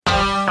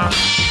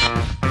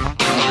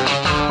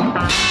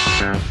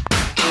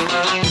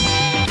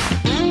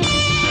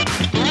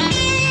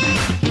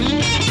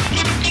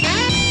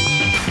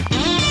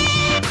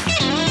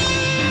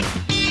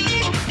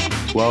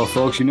Well,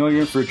 folks, you know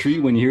you're in for a treat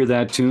when you hear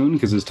that tune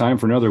because it's time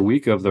for another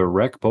week of the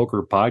Rec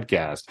Poker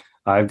Podcast.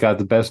 I've got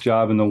the best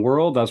job in the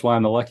world. That's why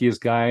I'm the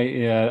luckiest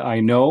guy I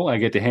know. I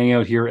get to hang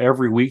out here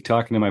every week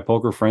talking to my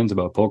poker friends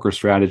about poker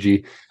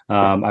strategy.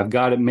 I've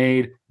got it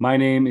made. My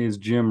name is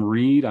Jim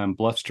Reed. I'm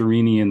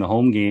Bluffsterini in the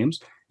home games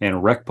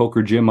and Rec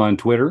Poker Jim on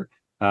Twitter.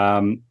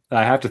 I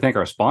have to thank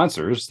our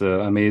sponsors,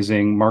 the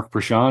amazing Mark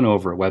Prashant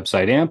over at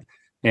Website Amp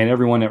and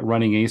everyone at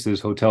Running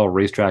Aces Hotel,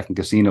 Racetrack, and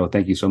Casino.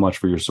 Thank you so much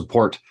for your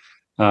support.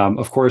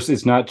 Of course,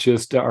 it's not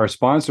just our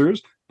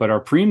sponsors, but our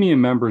premium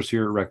members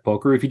here at Rec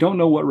Poker. If you don't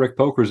know what Rec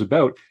Poker is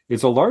about,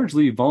 it's a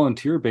largely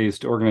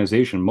volunteer-based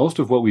organization. Most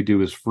of what we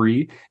do is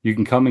free. You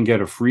can come and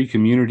get a free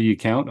community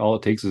account. All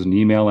it takes is an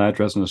email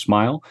address and a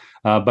smile.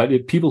 But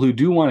if people who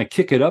do want to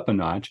kick it up a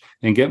notch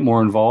and get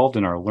more involved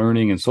in our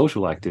learning and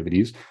social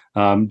activities,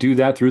 do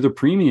that through the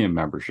premium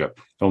membership.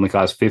 It only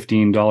costs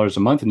 $15 a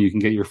month, and you can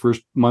get your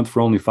first month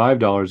for only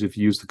 $5 if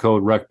you use the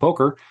code Rec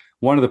Poker.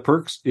 One of the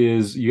perks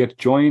is you get to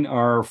join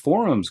our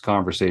forums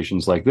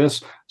conversations like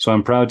this. So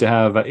I'm proud to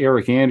have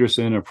Eric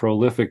Anderson, a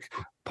prolific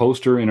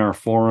poster in our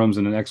forums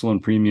and an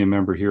excellent premium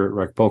member here at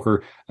Rec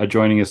Poker,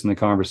 joining us in the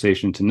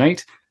conversation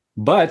tonight.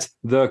 But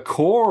the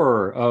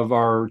core of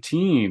our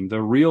team,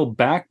 the real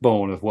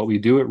backbone of what we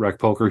do at Rec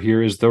Poker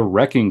here is the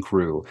Wrecking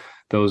Crew.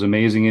 Those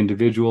amazing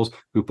individuals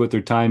who put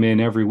their time in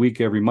every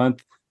week, every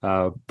month,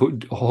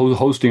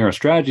 hosting our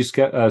strategy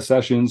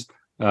sessions,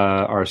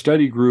 our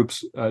study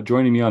groups,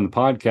 joining me on the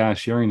podcast,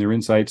 sharing their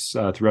insights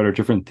throughout our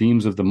different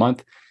themes of the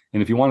month.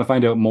 And if you want to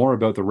find out more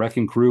about the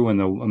Wrecking Crew and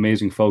the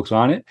amazing folks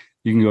on it,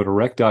 you can go to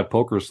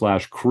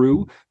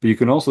rec.poker/crew. But you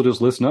can also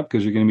just listen up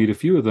because you're going to meet a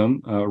few of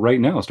them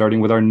right now, starting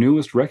with our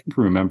newest Wrecking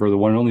Crew member, the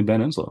one and only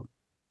Ben Enslow.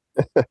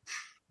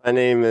 My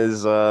name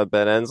is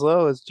Ben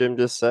Enslow, as Jim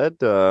just said.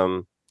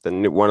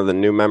 One of the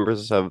new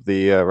members of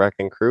the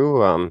Wrecking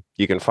Crew.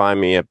 You can find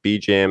me at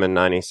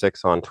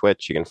bjammin96 on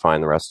Twitch. You can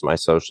find the rest of my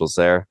socials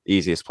there.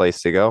 Easiest place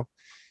to go.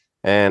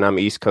 And I'm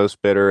East Coast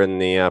bidder in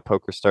the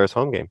Poker Stars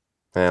home game.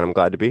 And I'm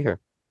glad to be here.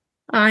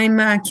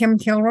 I'm Kim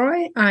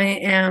Kilroy. I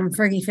am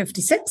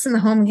Fergie56 in the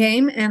home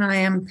game, and I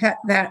am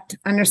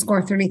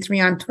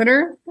PetVet_33 on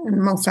Twitter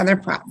and most other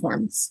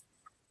platforms.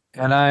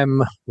 And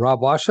I'm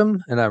Rob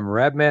Washam, and I'm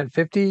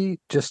Rabman50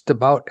 just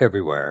about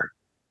everywhere.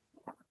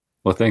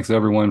 Well, thanks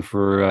everyone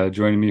for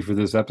joining me for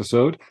this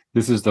episode.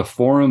 This is the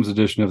forums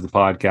edition of the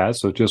podcast.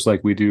 So just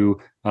like we do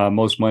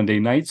most Monday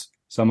nights,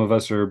 some of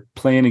us are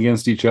playing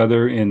against each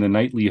other in the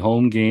nightly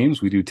home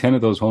games. We do 10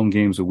 of those home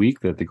games a week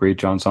that the great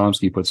John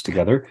Somsky puts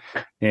together.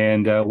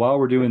 And while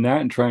we're doing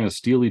that and trying to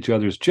steal each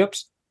other's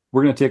chips,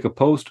 we're going to take a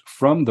post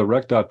from the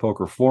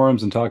Rec.Poker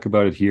forums and talk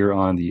about it here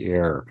on the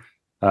air.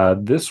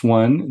 This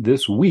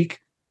week,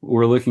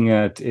 we're looking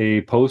at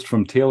a post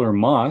from Taylor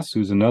Moss,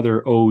 who's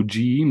another OG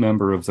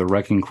member of the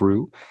Wrecking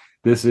Crew.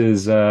 This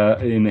is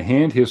in the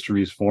Hand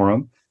Histories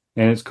forum,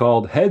 and it's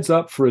called Heads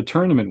Up for a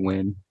Tournament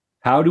Win.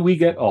 How do we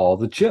get all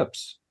the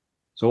chips?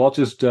 So I'll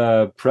just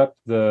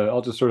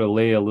I'll just sort of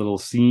lay a little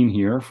scene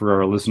here for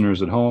our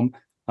listeners at home.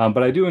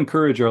 But I do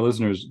encourage our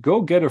listeners,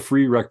 go get a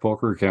free Rec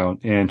Poker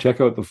account and check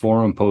out the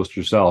forum post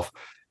yourself.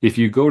 If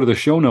you go to the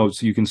show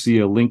notes, you can see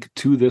a link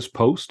to this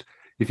post.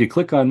 If you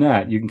click on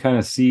that, you can kind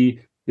of see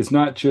it's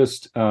not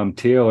just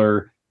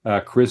Taylor.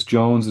 Chris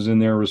Jones is in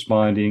there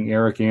responding.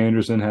 Eric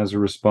Anderson has a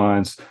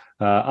response.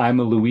 I'm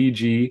a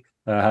Luigi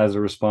has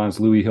a response.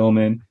 Louis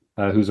Hillman,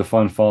 who's a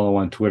fun follow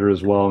on Twitter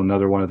as well,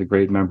 another one of the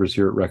great members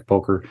here at Rec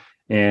Poker.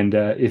 And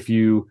if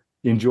you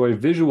enjoy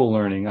visual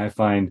learning, I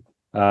find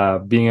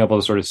being able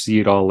to sort of see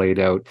it all laid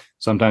out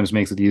sometimes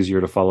makes it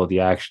easier to follow the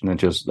action than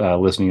just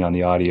listening on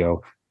the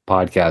audio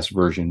podcast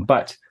version.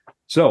 But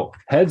so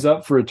heads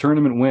up for a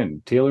tournament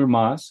win. Taylor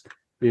Moss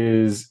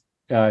is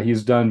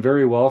he's done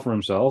very well for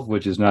himself,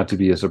 which is not to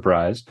be a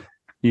surprise.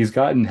 He's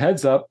gotten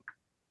heads up.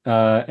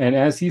 And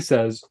as he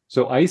says,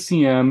 so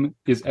ICM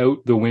is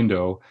out the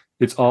window.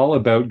 It's all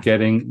about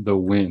getting the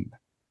win.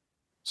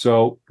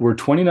 So we're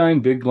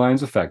 29 big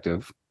blinds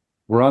effective.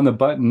 We're on the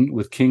button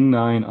with King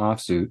 9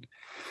 offsuit.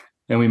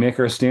 And we make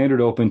our standard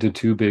open to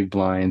 2 big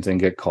blinds and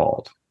get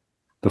called.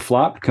 The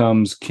flop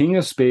comes King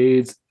of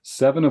Spades,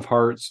 7 of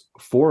Hearts,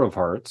 4 of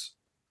Hearts.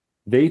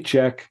 They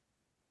check.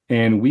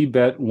 And we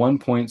bet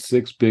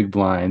 1.6 big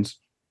blinds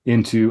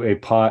into a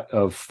pot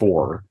of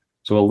 4,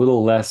 so a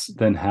little less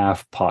than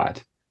half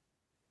pot.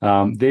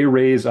 They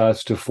raise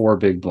us to 4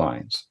 big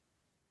blinds.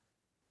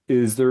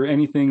 Is there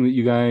anything that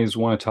you guys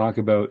want to talk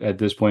about at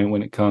this point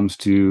when it comes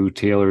to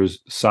Taylor's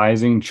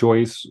sizing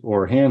choice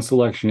or hand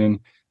selection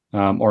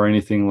or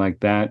anything like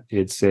that?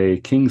 It's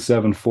a King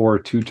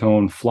 7-4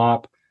 two-tone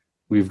flop.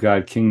 We've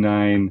got King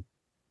 9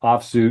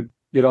 offsuit.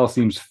 It all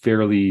seems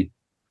fairly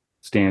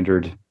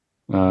standard.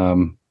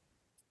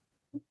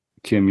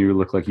 Kim, you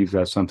look like you've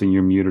got something.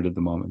 You're muted at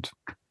the moment.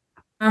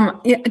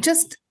 I'm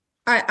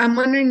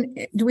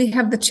wondering, do we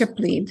have the chip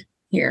lead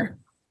here?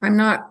 I'm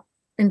not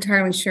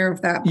entirely sure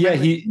of that. Yeah,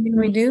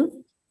 we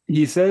do.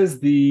 He says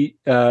the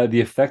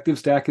effective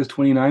stack is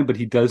 29, but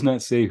he does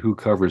not say who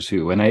covers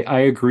who. And I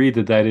agree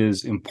that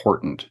is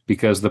important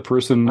because the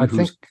person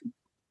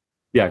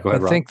Yeah, go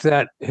ahead, I Rob. think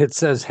that it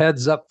says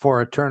heads up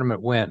for a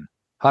tournament win.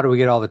 How do we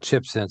get all the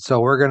chips in? So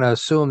we're going to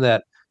assume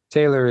that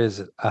Taylor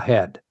is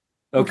ahead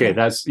Okay, Okay.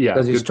 because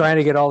he's good, trying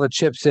to get all the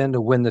chips in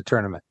to win the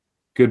tournament.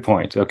 good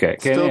point. Okay,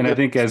 Still and I good.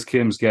 think as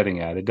Kim's getting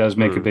at, it does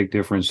make a Hmm. big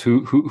difference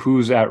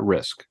who's at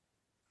risk.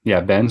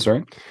 Yeah, Ben,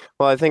 sorry.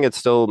 Well, I think it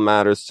still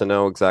matters to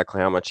know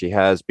exactly how much he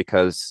has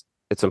because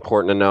it's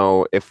important to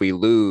know if we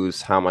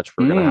lose how much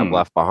we're going to have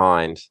left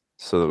behind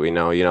so that we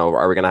know,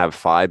 are we going to have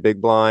 5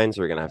 big blinds?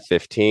 Are we going to have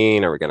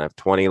 15? Are we going to have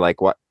 20?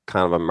 Like what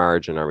kind of a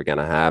margin are we going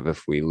to have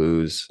if we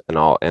lose in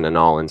an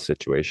all-in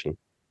situation?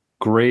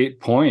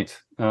 Great point.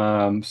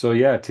 So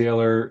yeah,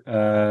 Taylor,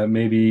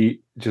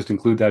 maybe just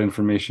include that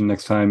information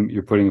next time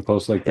you're putting a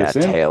post like this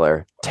in.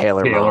 Taylor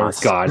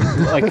Moss. God,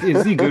 like,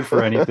 is he good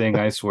for anything?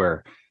 I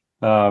swear.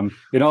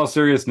 In all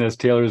seriousness,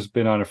 Taylor's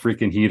been on a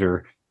freaking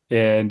heater.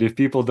 And if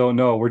people don't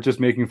know, we're just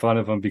making fun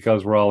of him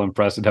because we're all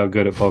impressed at how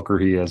good at poker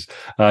he is.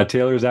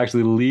 Taylor's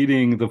actually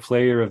leading the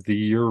Player of the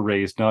Year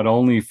race, not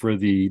only for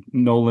the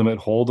No Limit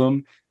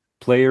Hold'em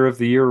Player of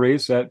the Year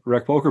race at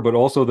Rec Poker, but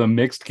also the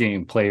Mixed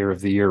Game Player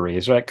of the Year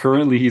race. Right?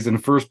 Currently, he's in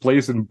first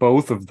place in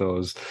both of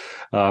those.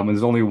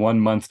 There's only 1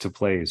 month to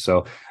play.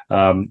 So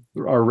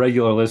our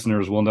regular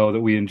listeners will know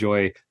that we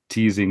enjoy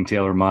teasing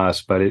Taylor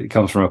Moss, but it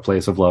comes from a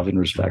place of love and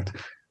respect.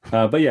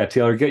 But yeah,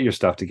 Taylor, get your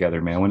stuff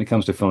together, man. When it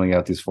comes to filling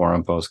out these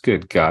forum posts,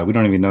 good God, we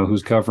don't even know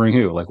who's covering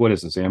who. Like, what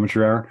is this,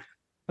 amateur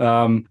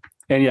hour?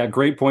 And yeah,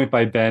 great point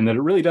by Ben that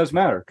it really does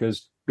matter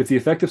because if the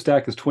effective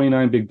stack is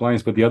 29 big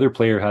blinds, but the other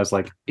player has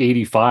like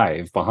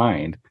 85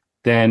 behind,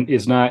 then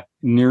it's not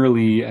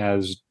nearly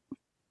as,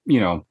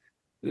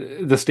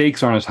 the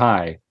stakes aren't as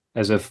high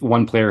as if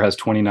one player has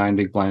 29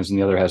 big blinds and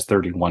the other has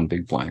 31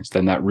 big blinds.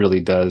 Then that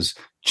really does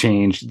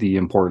change the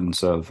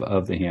importance of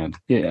the hand.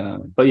 Yeah,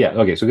 but yeah,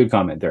 okay, so good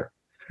comment there.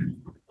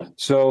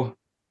 So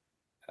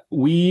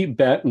we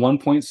bet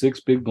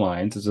 1.6 big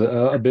blinds. It's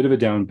a bit of a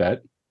down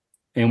bet,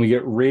 and we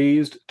get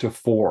raised to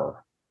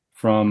 4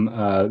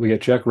 we get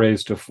check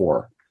raised to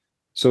 4.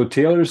 So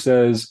Taylor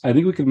says, I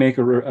think we could make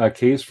a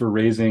case for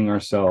raising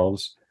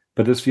ourselves,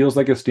 but this feels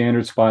like a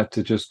standard spot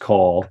to just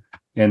call,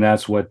 and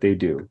that's what they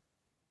do.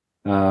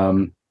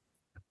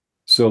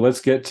 So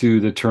let's get to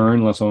the turn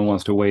unless someone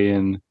wants to weigh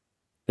in.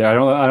 I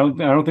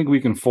don't think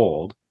we can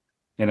fold,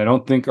 and I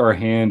don't think our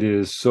hand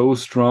is so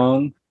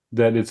strong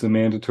that it's a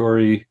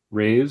mandatory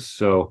raise.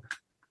 So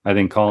I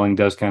think calling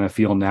does kind of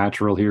feel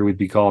natural here. We'd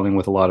be calling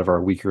with a lot of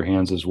our weaker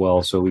hands as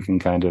well. So we can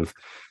kind of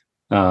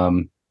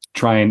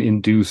try and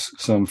induce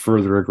some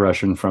further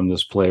aggression from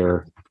this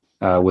player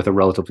with a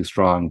relatively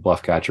strong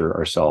bluff catcher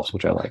ourselves,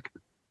 which I like.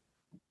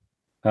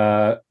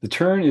 The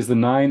turn is the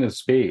 9 of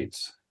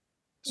spades.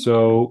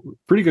 So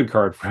pretty good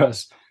card for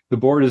us. The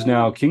board is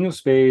now King of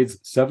Spades,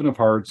 7 of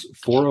Hearts,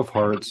 4 of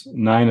Hearts,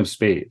 9 of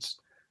Spades.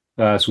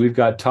 So we've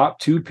got top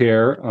 2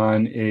 pair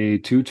on a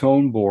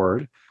 2-tone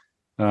board.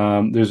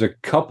 There's a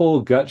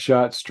couple gut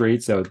shot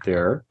straights out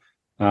there,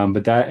 and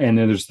then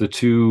there's the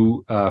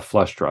 2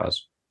 flush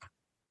draws.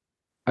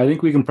 I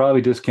think we can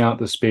probably discount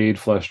the spade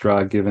flush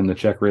draw given the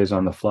check raise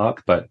on the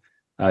flop, but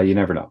you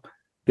never know.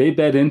 They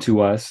bet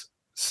into us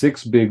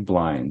 6 big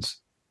blinds.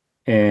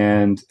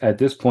 And at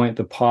this point,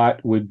 the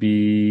pot would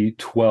be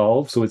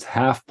 12. So it's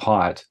half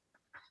pot,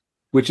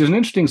 which is an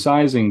interesting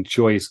sizing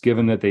choice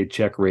given that they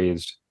check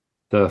raised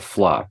the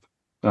flop.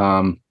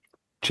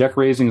 Check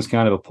raising is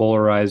kind of a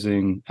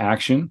polarizing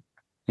action.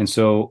 And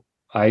so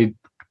I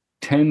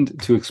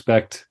tend to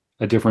expect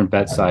a different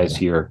bet size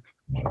here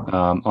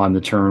on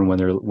the turn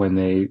when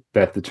they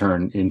bet the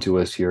turn into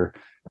us here.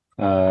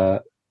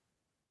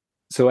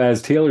 So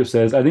as Taylor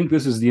says, I think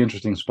this is the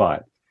interesting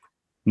spot.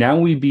 Now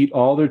we beat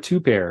all their 2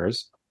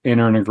 pairs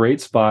and are in a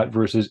great spot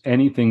versus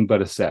anything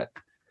but a set.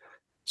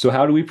 So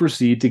how do we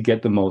proceed to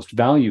get the most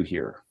value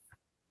here?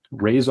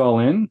 Raise all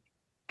in?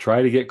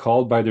 Try to get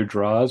called by their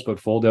draws but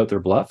fold out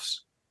their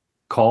bluffs?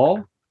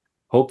 Call?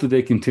 Hope that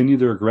they continue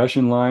their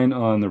aggression line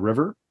on the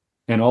river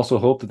and also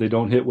hope that they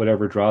don't hit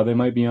whatever draw they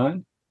might be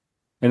on?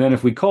 And then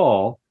if we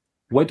call,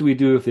 what do we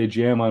do if they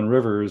jam on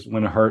rivers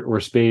when a heart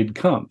or spade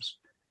comes?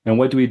 And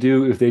what do we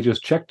do if they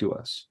just check to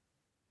us?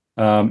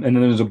 And then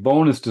there's a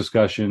bonus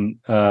discussion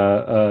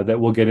that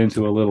we'll get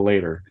into a little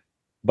later.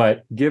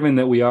 But given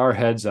that we are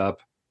heads up,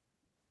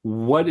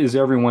 what is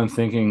everyone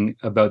thinking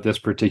about this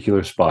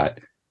particular spot?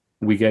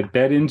 We get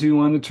bet into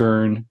on the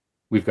turn.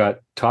 We've got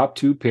top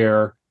 2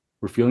 pair.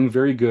 We're feeling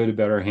very good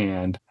about our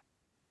hand.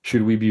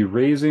 Should we be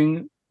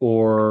raising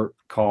or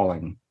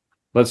calling?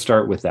 Let's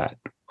start with that.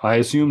 I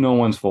assume no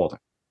one's folding.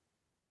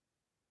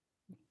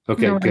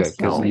 Okay, No good, one's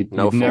because folding. you'd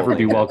No never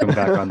be folding. welcome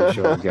back on the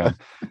show again.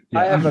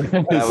 I have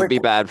That would be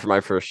bad for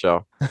my first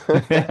show.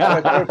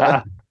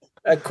 a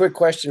quick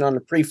question on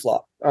the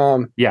pre-flop.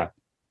 Yeah.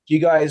 Do you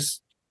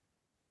guys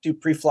do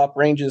pre-flop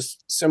ranges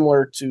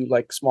similar to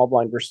like small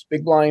blind versus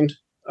big blind?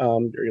 Are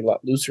you a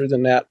lot looser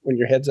than that when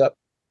your head's up?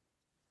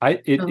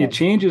 It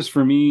changes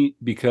for me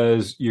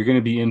because you're going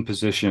to be in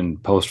position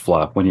post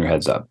flop when your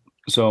head's up.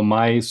 So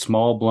my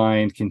small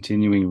blind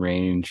continuing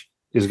range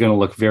is going to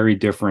look very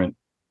different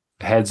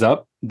heads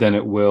up than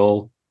it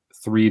will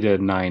 3 to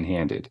 9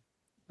 handed.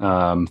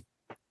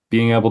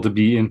 being able to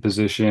be in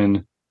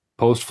position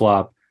post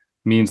flop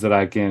means that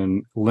I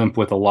can limp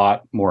with a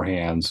lot more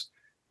hands.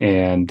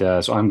 And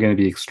so I'm going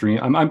to be extreme.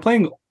 I'm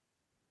playing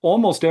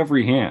almost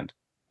every hand.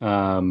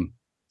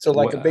 So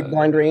like a big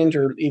blind range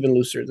or even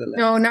looser than that?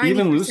 No, 90%.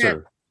 Even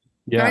looser.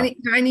 Yeah.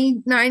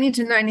 90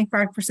 to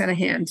 95% of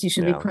hands you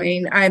should be Yeah.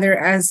 playing either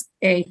as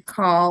a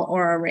call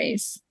or a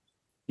raise.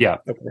 Yeah.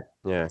 Okay.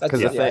 Yeah, That's,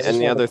 because I just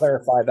wanted to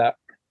clarify that.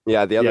 the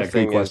other Yeah, good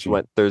thing is question.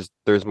 when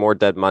there's more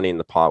dead money in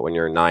the pot when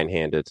you're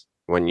 9-handed.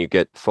 When you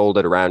get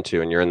folded around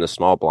to and you're in the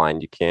small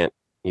blind,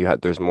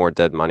 there's more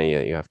dead money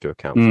that you have to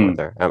account for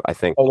there. I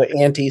think. Oh, the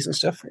antes and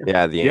stuff.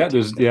 Yeah,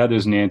 There's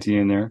an ante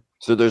in there.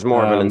 So there's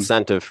more of an Um,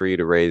 incentive for you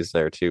to raise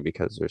there too,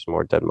 because there's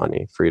more dead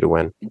money for you to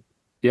win.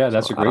 Yeah,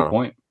 that's So, a I don't great know.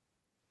 point.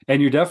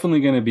 And you're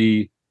definitely going to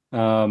be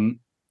But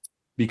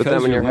because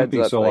then when you're your head's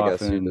limping up, so I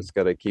guess you often. just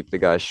got to keep the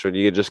guys short.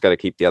 You just got to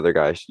keep the other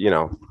guys.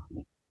 You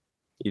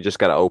just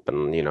got to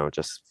open.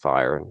 Just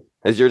fire, and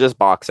as you're just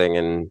boxing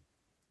and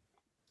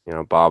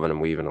bobbing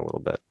and weaving a little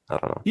bit. I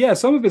don't know. Yeah,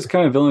 some of it's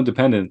kind of villain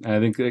dependent. I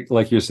think,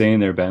 like you're saying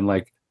there, Ben,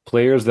 like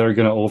players that are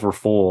going to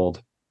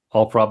overfold,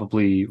 I'll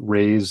probably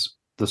raise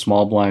the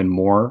small blind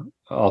more.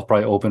 I'll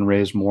probably open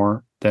raise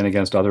more than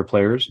against other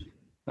players.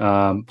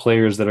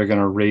 Players that are going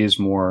to raise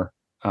more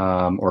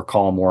or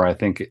call more, I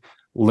think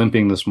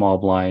limping the small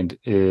blind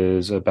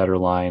is a better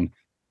line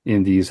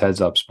in these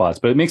heads up spots.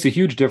 But it makes a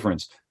huge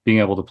difference being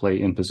able to play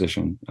in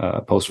position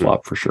post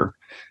flop for sure.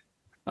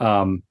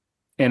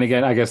 And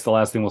again, I guess the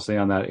last thing we'll say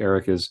on that,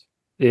 Eric, is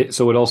it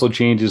also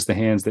changes the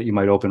hands that you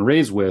might open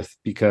raise with,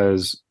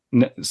 because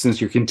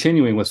since you're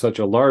continuing with such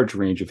a large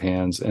range of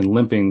hands and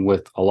limping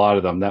with a lot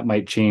of them, that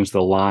might change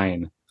the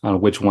line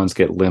on which ones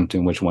get limped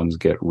and which ones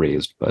get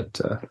raised.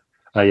 But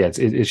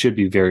it should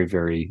be very,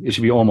 very, it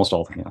should be almost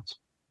all the hands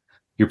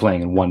you're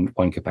playing in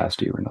one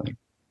capacity or another.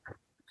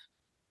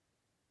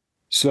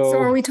 So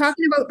are we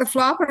talking about the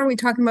flop or are we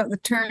talking about the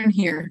turn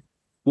here?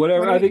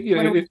 Whatever. I think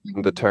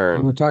The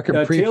turn. We're talking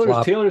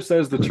pre-flop. Taylor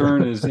says the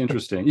turn is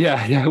interesting.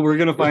 Yeah, we're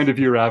gonna find a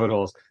few rabbit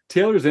holes.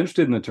 Taylor's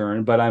interested in the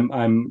turn, but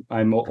I'm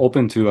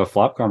open to a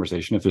flop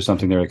conversation if there's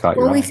something there that caught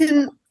your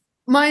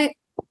eye.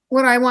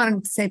 What I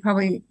wanted to say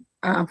probably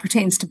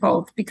pertains to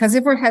both, because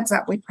if we're heads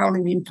up, we've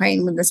probably been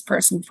playing with this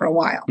person for a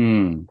while.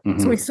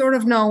 Mm-hmm. So we sort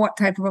of know what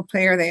type of a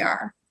player they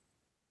are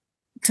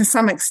to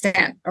some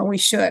extent, or we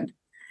should.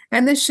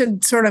 And this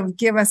should sort of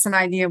give us an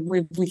idea of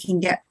if we can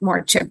get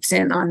more chips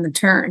in on the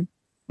turn.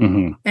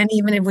 Mm-hmm. And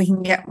even if we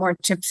can get more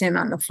chips in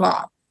on the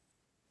flop.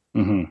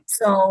 Mm-hmm.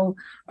 So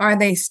are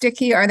they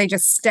sticky? Are they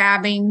just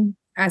stabbing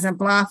as a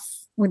bluff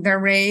with their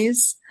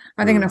raise?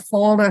 Are they going to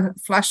fold a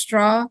flush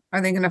draw? Are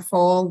they going to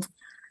fold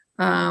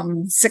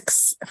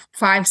 6,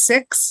 5,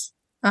 6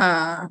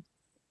 of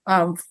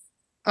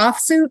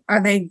offsuit?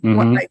 Are they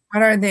what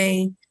are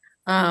they?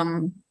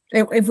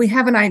 If we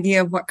have an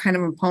idea of what kind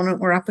of opponent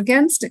we're up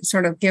against, it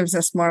sort of gives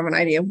us more of an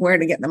idea of where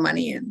to get the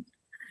money in.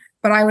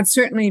 But I would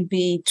certainly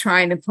be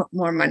trying to put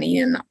more money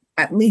in,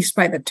 at least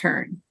by the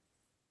turn,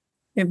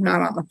 if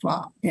not on the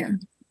flop. Yeah,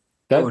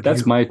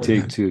 that's my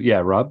take too. Yeah,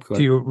 Rob, go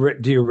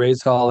ahead. Do you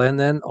raise all in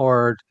then,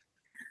 or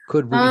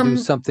could we do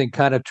something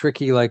kind of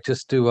tricky, like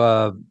just do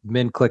a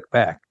min click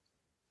back?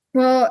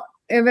 Well,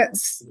 if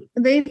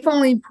they've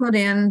only put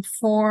in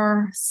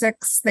 4,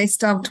 6, they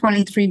still have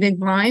 23 big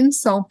blinds,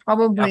 so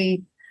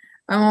probably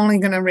I'm only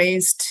going to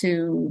raise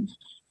to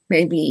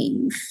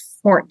maybe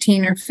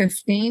 14 or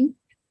 15.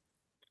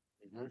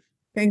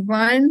 Big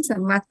blinds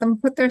and let them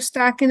put their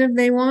stack in if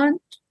they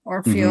want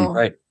or feel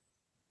right.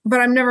 But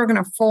I'm never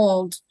going to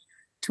fold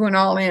to an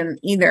all in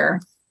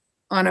either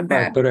on a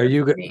bet. Right, but are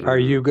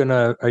you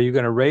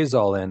gonna raise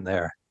all in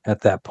there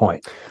at that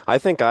point? I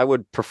think I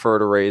would prefer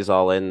to raise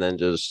all in than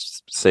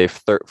just say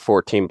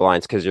 14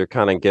 blinds, because you're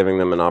kind of giving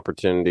them an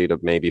opportunity to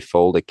maybe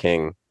fold a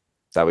king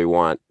that we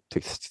want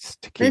to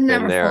keep in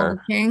there. Fold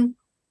a king.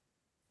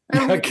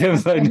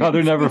 Kim's like, no,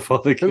 they're never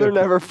folding. They're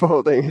never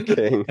folding a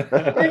king.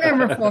 They're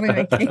never folding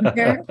a king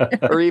there.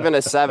 Or even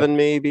a 7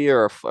 maybe,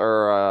 or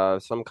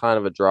some kind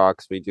of a draw,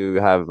 because we do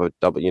have a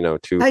double,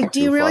 two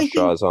flush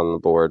draws on the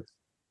board.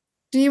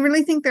 Do you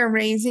really think they're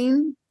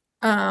raising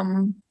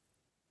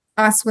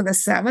us with a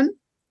 7?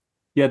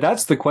 Yeah,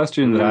 that's the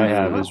question that I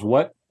have, is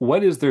what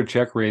is their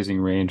check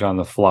raising range on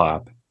the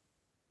flop?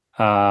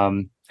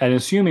 And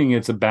assuming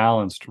it's a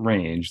balanced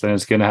range, then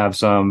it's going to have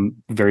some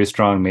very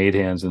strong made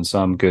hands and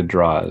some good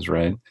draws,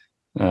 right?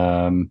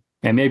 And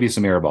maybe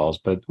some air balls,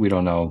 but we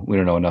don't know. We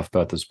don't know enough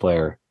about this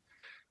player.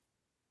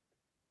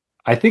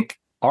 I think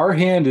our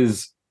hand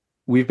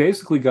we've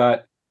basically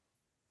got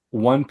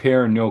one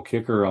pair, no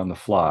kicker on the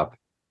flop,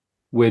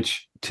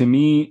 which to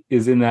me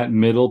is in that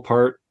middle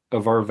part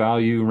of our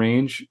value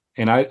range.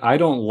 And I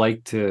don't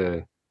like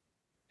to,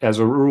 as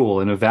a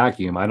rule, in a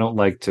vacuum, I don't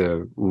like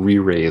to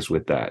re-raise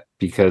with that,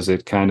 because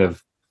it kind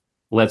of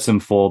lets him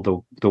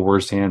fold the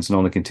worst hands and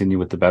only continue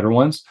with the better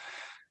ones.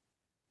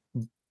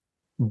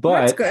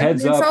 But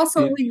heads up, we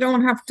also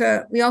don't have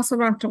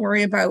to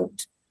worry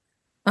about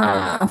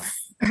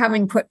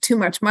having put too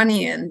much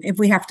money in if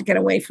we have to get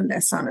away from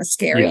this on a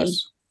scary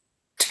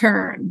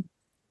turn.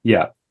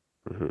 Yeah.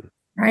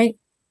 Right.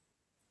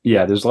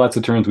 Yeah, there's lots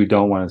of turns we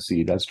don't want to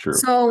see. That's true.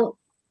 So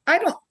I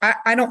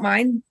don't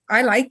mind.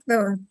 I like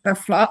the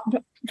flop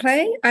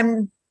play.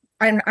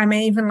 I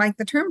may even like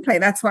the turn play.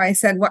 That's why I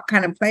said, what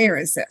kind of player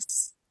is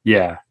this?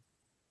 Yeah.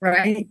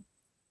 Right?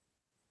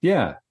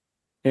 Yeah.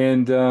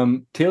 And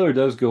Taylor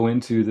does go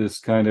into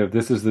this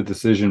this is the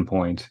decision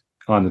point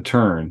on the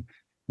turn,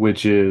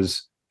 which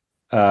is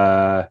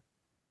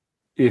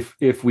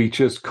if we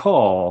just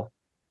call,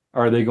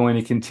 are they going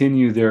to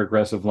continue their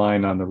aggressive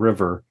line on the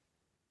river?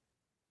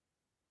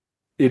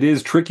 It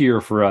is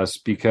trickier for us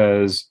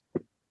because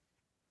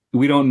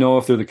we don't know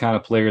if they're the kind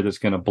of player that's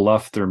going to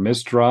bluff their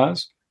missed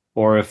draws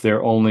or if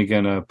they're only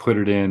going to put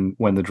it in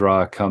when the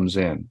draw comes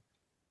in.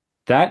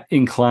 That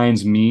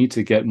inclines me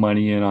to get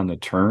money in on the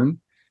turn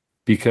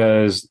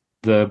because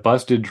the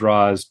busted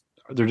draws,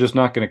 they're just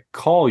not going to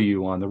call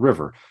you on the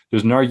river.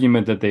 There's an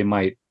argument that they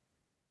might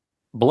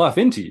bluff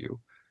into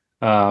you.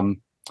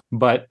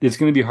 But it's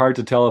going to be hard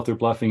to tell if they're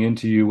bluffing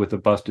into you with a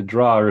busted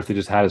draw or if they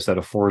just had a set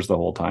of fours the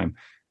whole time,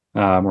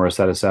 or a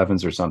set of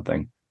sevens or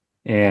something.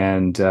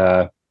 And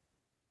I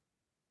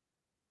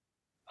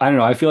don't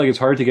know. I feel like it's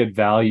hard to get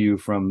value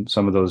from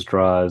some of those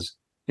draws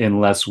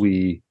unless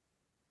we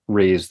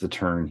raise the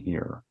turn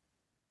here.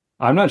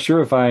 I'm not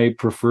sure if I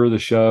prefer the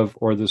shove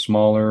or the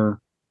smaller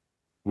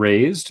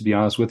raise, to be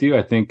honest with you.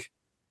 I think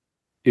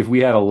if we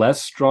had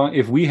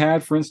if we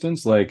had, for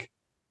instance, like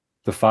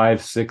the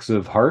 5-6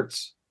 of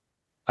hearts,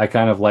 I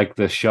kind of like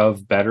the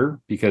shove better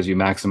because you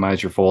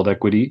maximize your fold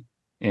equity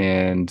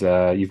and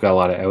you've got a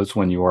lot of outs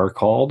when you are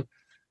called.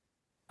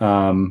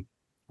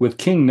 With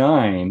King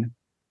 9,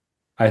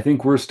 I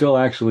think we're still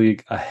actually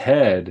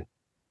ahead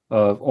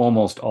of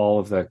almost all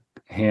of the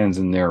hands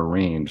in their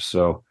range.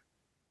 So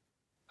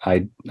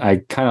I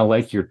kind of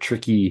like your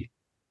tricky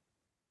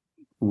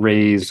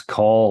raise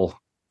call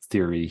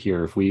theory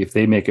here. If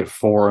they make it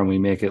 4 and we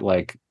make it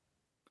like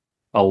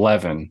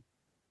 11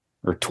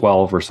 or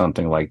 12 or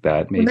something like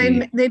that, maybe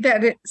Well, they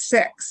bet it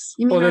 6.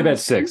 You mean they bet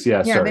 6.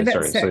 Yeah, yeah, sorry.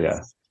 6. So yeah.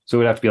 So it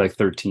would have to be like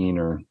 13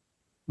 or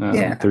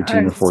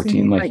 13 or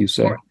 14, like you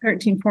say.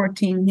 13,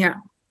 14, yeah.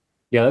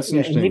 Yeah, that's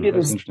interesting.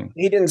 That's interesting.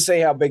 He didn't say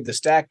how big the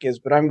stack is,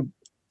 but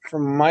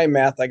from my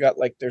math, I got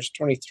like there's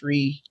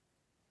 23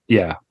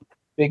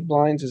 big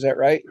blinds. Is that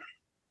right?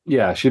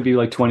 Yeah, it should be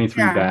like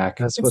 23 back.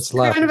 That's It's what's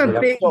left. kind of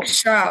a big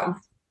shove.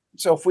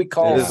 So if we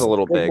call It is a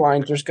little big.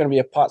 blinds, there's going to be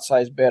a pot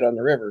size bet on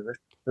the river,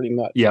 pretty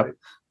much. Yep. Right?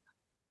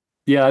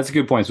 Yeah, that's a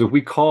good point. So if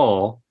we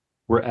call,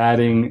 we're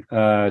adding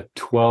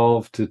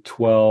 12 to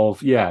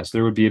 12. Yes,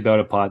 there would be about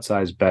a pot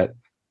size bet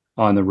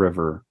on the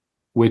river,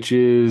 which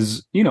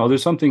is,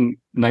 there's something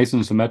nice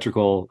and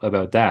symmetrical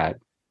about that.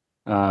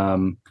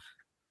 So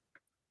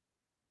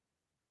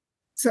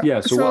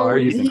what are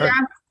you thinking?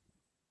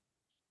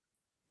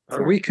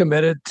 Are we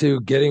committed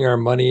to getting our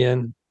money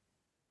in?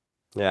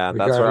 Yeah,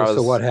 regardless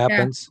of what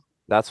happens.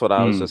 That's what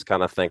I was just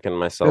kind of thinking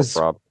myself,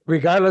 Rob.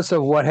 Regardless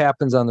of what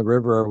happens on the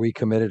river, are we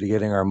committed to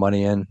getting our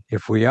money in?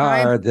 If we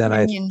are,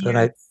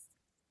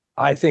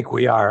 I think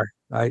we are.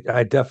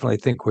 I definitely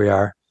think we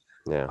are.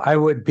 Yeah, I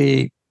would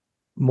be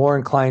more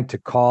inclined to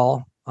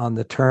call on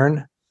the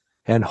turn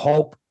and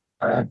hope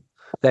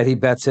that he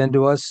bets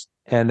into us,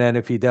 and then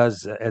if he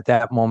does at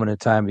that moment in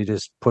time, you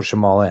just push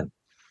them all in.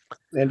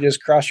 And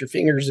just cross your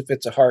fingers if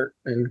it's a heart.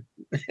 And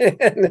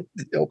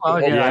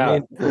I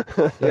mean,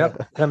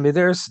 yep. I mean,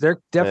 there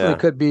definitely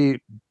could be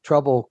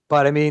trouble,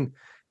 but I mean,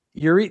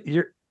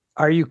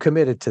 are you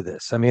committed to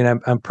this? I mean,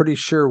 I'm pretty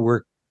sure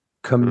we're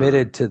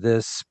committed to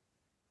this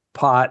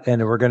pot,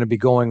 and we're going to be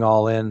going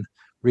all in,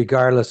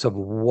 regardless of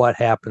what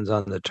happens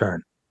on the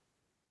turn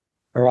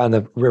or on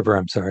the river.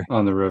 I'm sorry,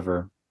 on the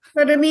river.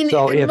 But I mean,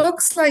 it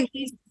looks like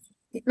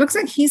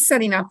he's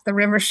setting up the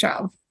river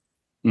shove.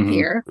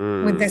 Here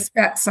with this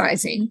bet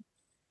sizing.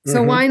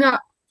 So why not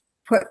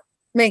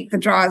make the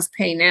draws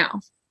pay now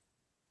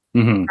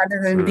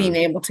rather than being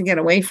able to get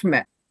away from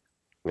it?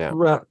 Yeah.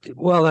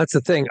 Well, that's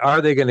the thing. Are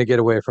they going to get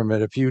away from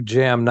it? If you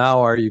jam now,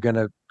 are you going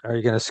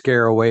to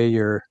scare away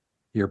your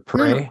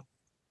prey? No,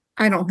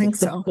 I don't think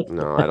so.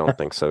 No, I don't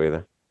think so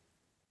either.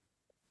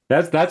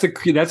 That's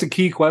a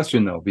key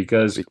question though,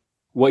 because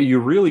what you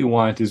really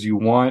want is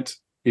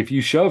if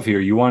you shove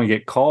here, you want to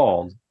get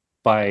called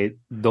by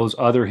those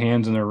other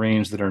hands in their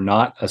range that are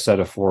not a set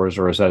of 4s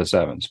or a set of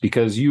 7s,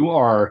 because you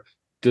are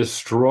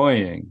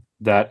destroying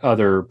that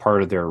other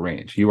part of their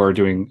range. You are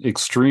doing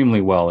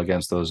extremely well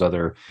against those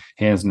other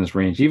hands in this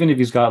range. Even if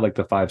he's got like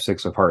the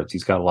 5-6 of hearts,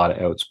 he's got a lot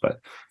of outs, but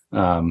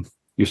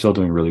you're still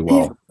doing really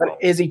well. But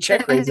is he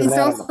check raising that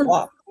on the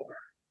flop?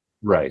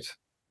 Right.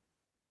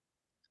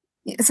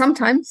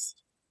 Sometimes.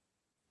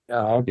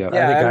 Yeah,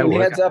 I mean,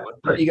 heads up,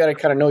 you got to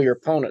kind of know your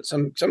opponent.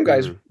 Some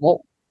guys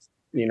won't,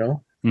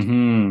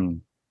 Mm-hmm.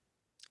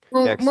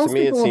 Well, most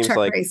people will check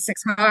raise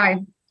 6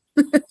 high.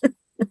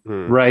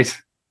 Right.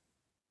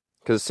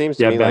 Because it seems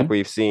to me like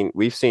we've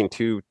seen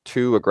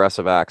two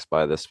aggressive acts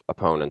by this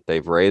opponent.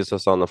 They've raised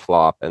us on the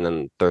flop, and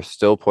then they're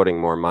still putting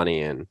more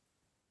money in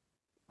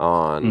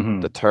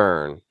on the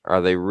turn. Are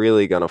they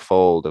really going to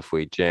fold if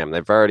we jam?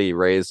 They've already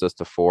raised us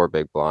to 4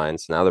 big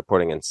blinds. Now they're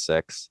putting in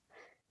 6.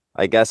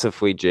 I guess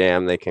if we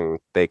jam, they can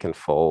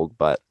fold,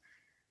 but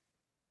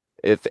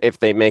if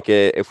we make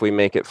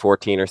it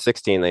 14 or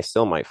 16, they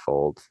still might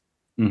fold.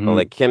 Mm-hmm. But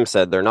like Kim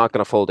said, they're not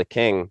going to fold a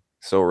king,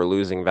 so we're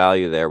losing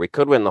value there. We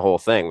could win the whole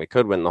thing. We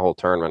could win the whole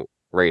tournament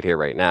right here,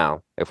 right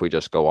now, if we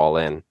just go all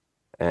in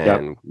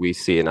and we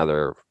see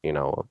another,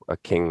 a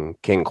king,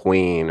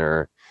 queen,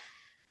 or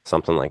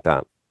something like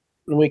that.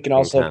 And we can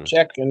also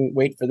check and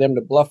wait for them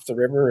to bluff the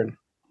river,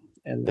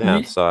 and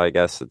yeah. So I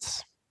guess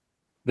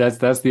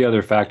that's the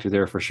other factor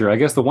there for sure. I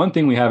guess the one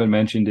thing we haven't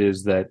mentioned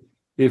is that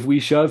if we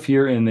shove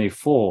here and they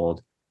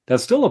fold,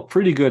 that's still a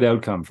pretty good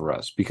outcome for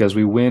us because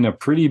we win a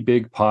pretty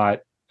big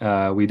pot.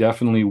 We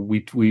definitely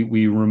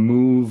we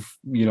remove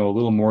a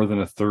little more than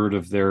a third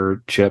of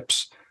their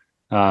chips.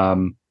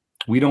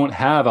 We don't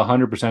have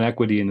 100%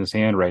 equity in this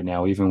hand right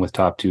now, even with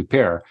top two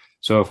pair.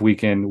 So if we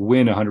can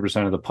win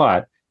 100% of the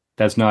pot,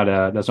 that's not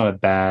a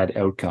bad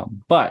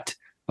outcome. But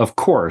of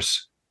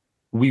course,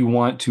 we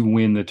want to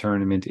win the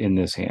tournament in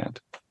this hand.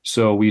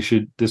 So we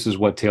should. This is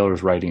what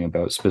Taylor's writing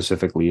about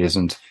specifically.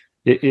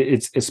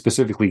 It's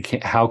specifically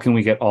how can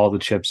we get all the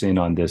chips in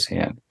on this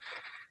hand?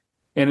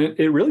 And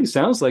it really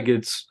sounds like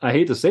I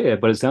hate to say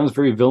it, but it sounds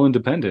very villain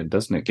dependent,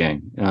 doesn't it,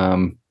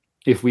 gang?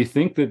 If we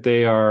think that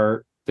they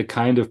are the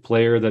kind of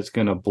player that's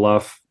going to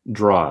bluff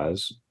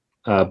draws,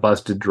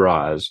 busted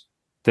draws,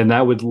 then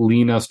that would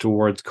lean us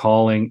towards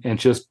calling and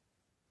just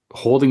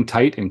holding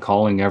tight and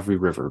calling every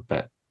river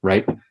bet,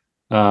 right?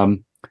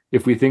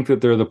 If we think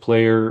that they're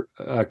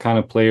the kind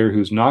of player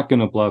who's not going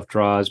to bluff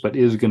draws, but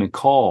is going to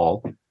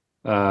call,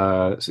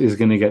 is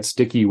going to get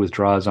sticky with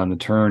draws on the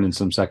turn and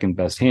some second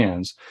best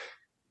hands,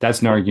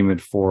 that's an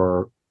argument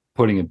for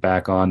putting it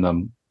back on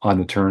them on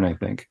the turn, I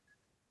think.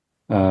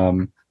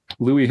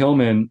 Louis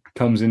Hillman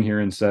comes in here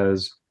and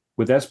says,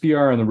 with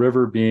SPR on the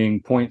river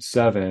being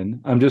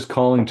 0.7, I'm just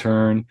calling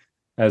turn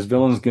as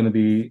villain's going to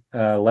be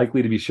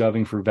likely to be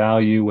shoving for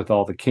value with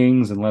all the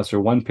kings and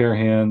lesser one pair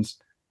hands.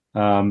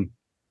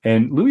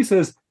 And Louis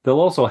says they'll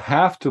also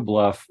have to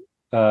bluff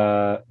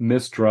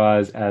missed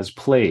draws as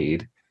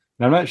played.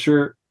 And I'm not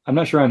sure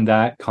I'm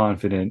that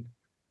confident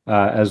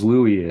as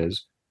Louis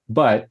is,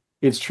 but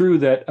it's true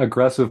that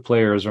aggressive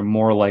players are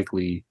more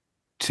likely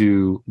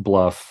to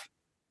bluff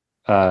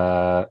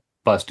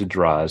busted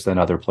draws than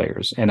other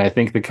players. And I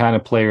think the kind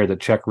of player that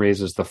check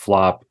raises the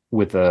flop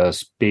with a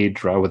spade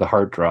draw, with a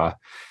heart draw,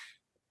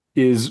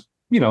 is,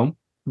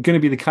 going to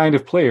be the kind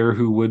of player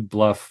who would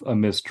bluff a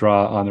missed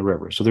draw on the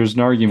river. So there's an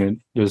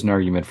argument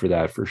for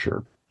that for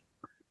sure.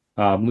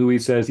 Louis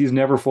says he's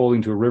never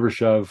folding to a river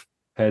shove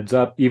heads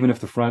up, even if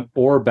the front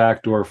or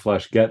backdoor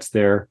flush gets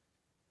there.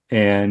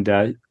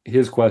 And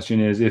his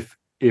question is,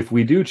 if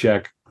we do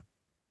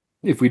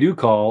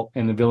call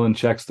and the villain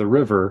checks the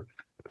river,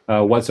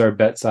 what's our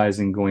bet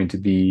sizing going to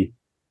be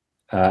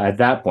at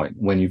that point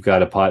when you've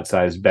got a pot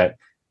size bet?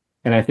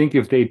 And I think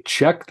if they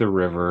check the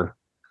river,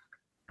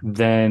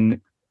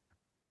 then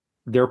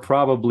they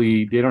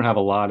don't have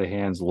a lot of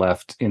hands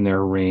left in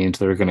their range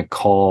that are going to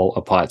call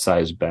a pot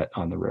size bet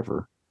on the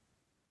river.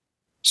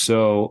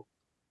 So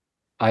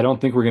I don't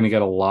think we're going to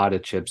get a lot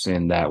of chips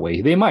in that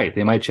way. They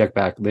might check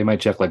back. They might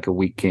check like a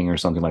weak king or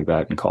something like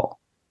that and call.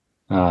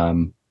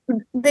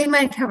 They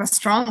might have a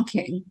strong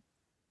king.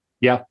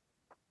 Yeah,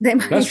 they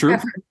might that's true.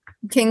 Have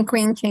king,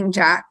 queen, king,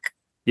 jack.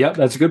 Yeah,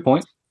 that's a good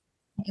point.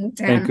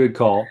 And good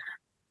call.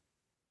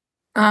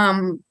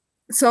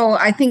 So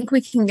I think we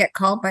can get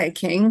called by a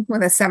king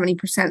with a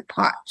 70%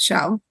 pot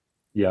shove.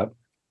 Yep.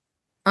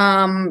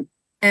 And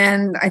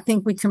I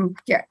think we can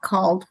get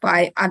called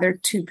by other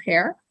two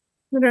pair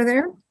that are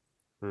there.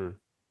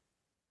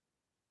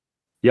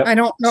 Yep. I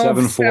don't know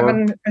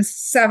 7-4. if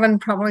seven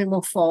probably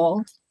will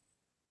fold.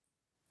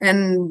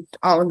 And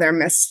all of their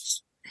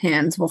missed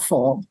hands will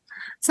fold.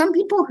 Some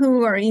people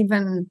who are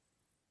even,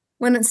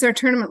 when it's their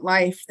tournament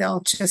life,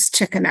 they'll just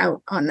chicken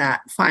out on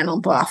that final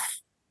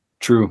bluff.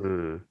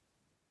 True.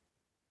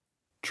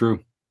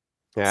 True.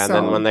 Yeah,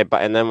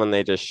 and then when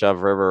they just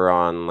shove river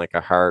on like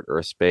a heart or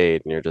a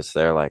spade, and you're just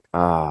there like,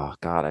 oh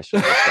god, I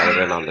should have got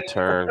it in on the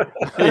turn.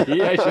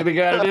 Yeah, I should have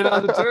got it in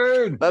on the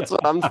turn. That's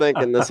what I'm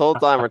thinking. This whole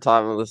time we're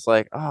talking this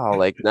like, oh,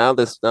 like now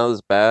this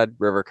bad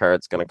river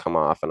card's gonna come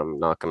off, and I'm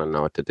not gonna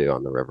know what to do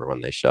on the river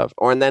when they shove.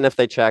 And then if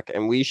they check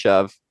and we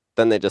shove,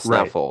 then they just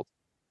snap fold.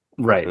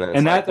 Right,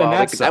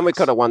 and we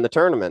could have won the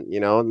tournament,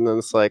 and then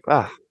it's like,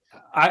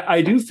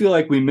 I do feel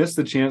like we miss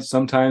the chance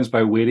sometimes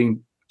by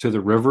waiting to the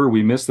river.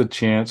 We miss the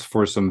chance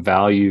for some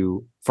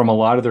value from a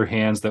lot of their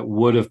hands that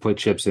would have put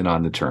chips in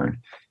on the turn.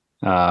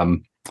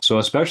 So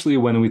especially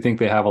when we think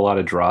they have a lot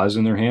of draws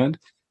in their hand.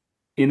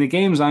 In the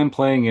games I'm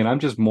playing in, I'm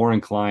just more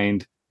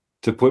inclined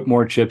to put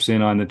more chips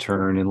in on the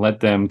turn and let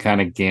them kind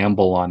of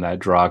gamble on that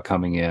draw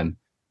coming in.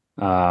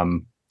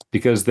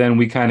 Because then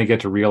we kind of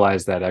get to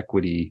realize that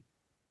equity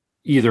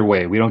either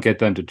way. We don't get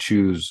them to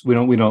choose. We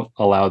don't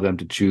allow them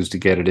to choose to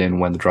get it in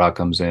when the draw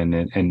comes in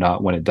and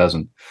not when it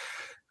doesn't.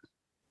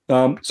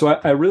 So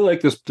I really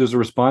like this. There's a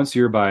response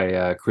here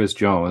by Chris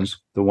Jones,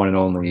 the one and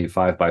only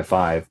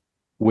 5x5,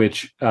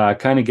 which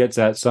kind of gets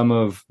at some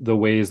of the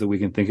ways that we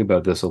can think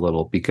about this a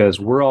little, because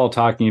we're all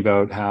talking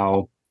about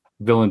how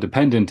villain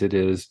dependent it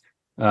is.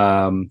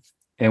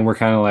 And we're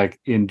kind of like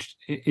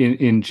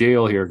in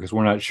jail here because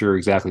we're not sure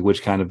exactly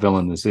which kind of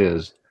villain this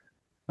is.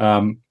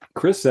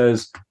 Chris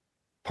says,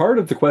 part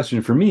of the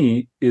question for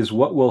me is,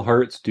 what will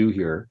hearts do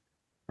here?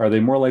 Are they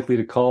more likely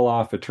to call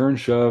off a turn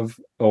shove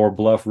or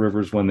bluff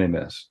rivers when they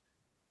miss?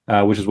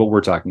 Which is what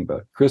we're talking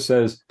about. Chris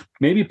says,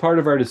 maybe part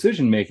of our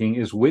decision making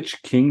is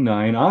which king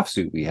nine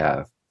offsuit we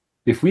have.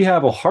 If we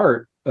have a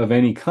heart of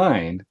any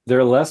kind,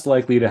 they're less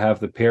likely to have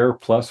the pair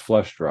plus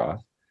flush draw,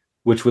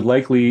 which would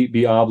likely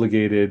be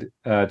obligated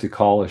to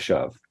call a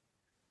shove.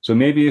 So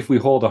maybe if we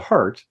hold a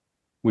heart,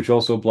 which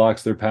also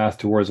blocks their path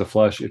towards a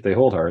flush if they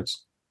hold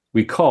hearts,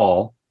 we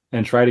call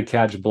and try to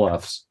catch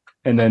bluffs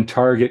and then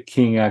target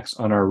king X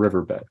on our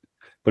riverbed.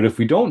 But if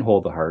we don't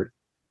hold the heart,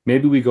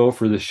 maybe we go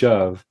for the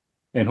shove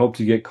and hope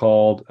to get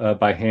called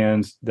by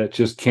hands that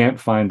just can't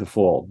find the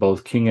fold,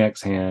 both king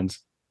X hands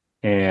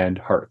and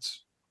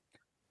hearts.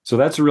 So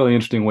that's a really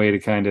interesting way to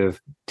kind of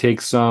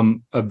take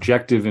some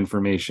objective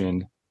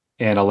information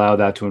and allow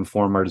that to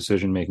inform our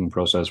decision-making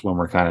process when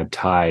we're kind of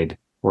tied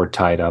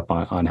up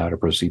on how to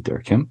proceed there.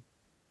 Kim?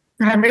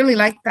 I really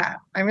like that.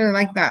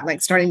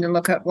 Like starting to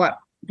look at what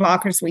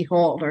blockers we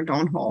hold or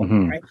don't hold,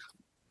 right?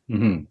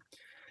 Mm-hmm.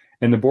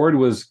 And the board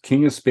was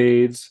king of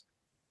spades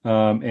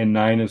and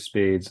nine of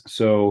spades.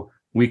 So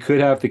we could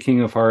have the king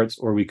of hearts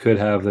or we could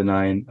have the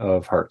nine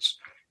of hearts.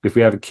 If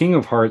we have a king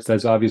of hearts,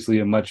 that's obviously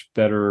a much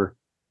better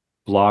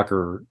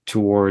blocker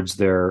towards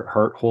their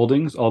heart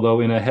holdings.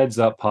 Although in a heads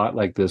up pot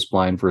like this,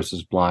 blind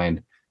versus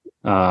blind,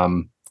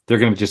 they're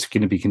going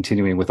to be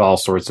continuing with all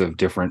sorts of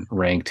different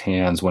ranked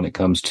hands when it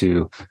comes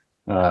to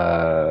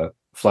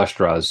flush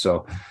draws.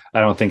 So I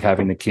don't think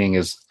having the king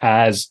is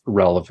as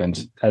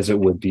relevant as it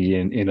would be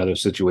in other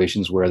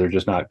situations where they're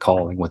just not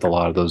calling with a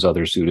lot of those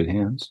other suited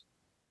hands.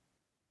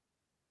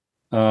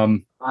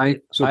 I'm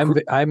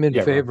in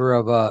favor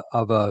of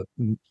a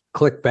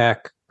click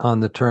back on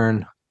the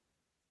turn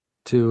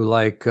to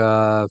like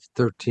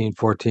 13,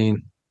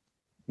 14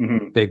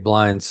 big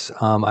blinds.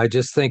 I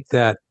just think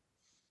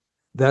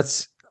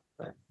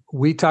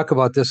we talk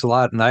about this a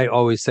lot, and I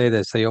always say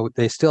this: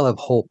 they still have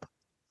hope.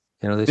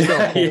 They still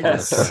have hope.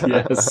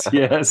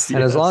 yes.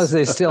 And as long as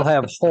they still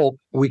have hope,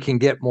 we can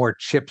get more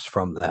chips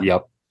from them.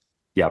 Yep.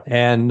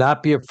 And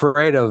not be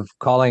afraid of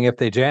calling if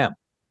they jam.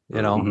 As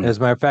a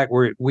matter of fact,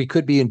 we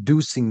could be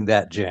inducing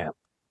that jam,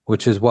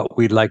 which is what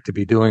we'd like to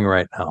be doing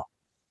right now.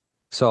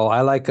 So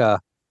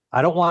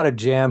I don't want to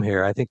jam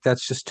here. I think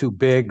that's just too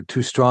big,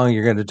 too strong.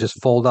 You're going to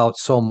just fold out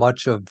so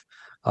much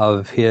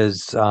of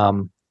his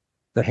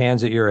the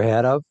hands that you're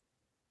ahead of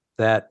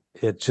that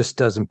it just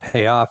doesn't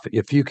pay off.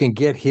 If you can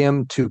get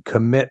him to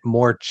commit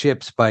more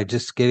chips by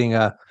just getting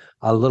a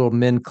little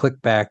min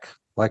click back,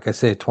 like I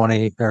say,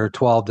 20 or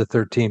 12 to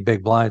 13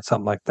 big blinds,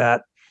 something like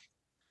that,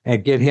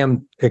 and get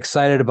him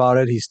excited about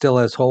it, he still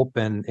has hope,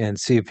 and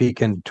see if he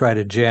can try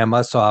to jam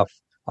us off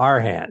our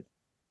hand.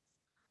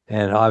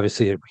 And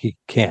obviously he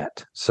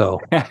can't. So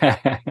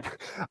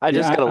I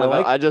just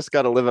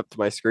gotta live up to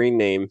my screen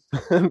name.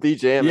 Be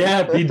jamming.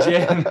 Yeah, be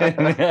jamming.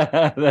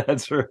 Yeah,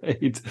 that's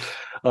right.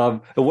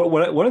 One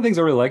of the things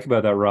I really like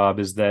about that, Rob,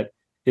 is that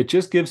it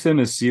just gives him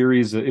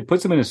it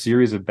puts him in a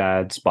series of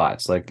bad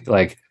spots.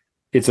 Like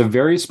it's a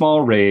very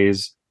small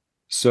raise,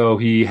 so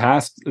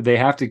they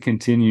have to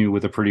continue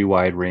with a pretty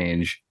wide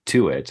range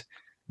to it.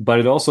 But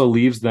it also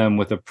leaves them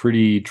with a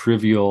pretty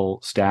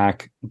trivial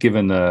stack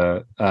given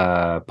the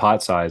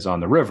pot size on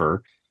the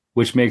river,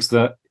 which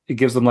it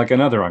gives them like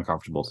another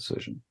uncomfortable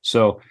decision.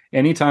 So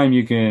anytime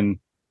you can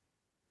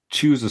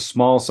choose a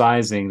small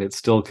sizing that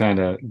still kind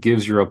of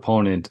gives your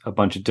opponent a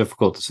bunch of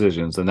difficult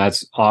decisions, then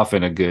that's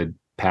often a good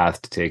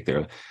path to take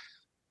there.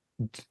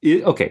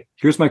 Okay,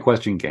 here's my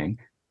question, gang.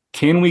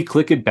 Can we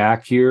click it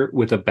back here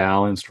with a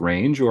balanced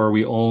range, or are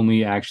we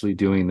only actually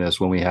doing this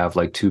when we have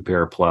like two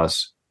pair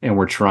plus and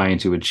we're trying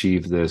to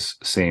achieve this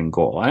same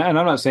goal? And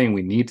I'm not saying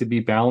we need to be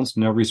balanced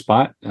in every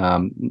spot.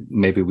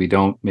 Maybe we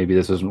don't. Maybe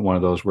this isn't one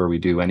of those where we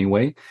do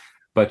anyway.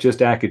 But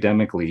just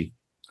academically,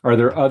 are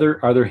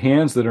there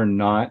hands that are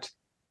not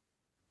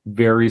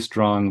very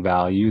strong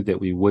value that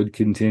we would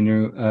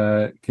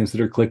consider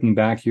clicking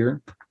back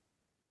here?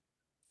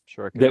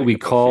 Sure. That we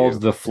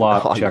called the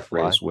flop check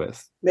raise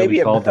with.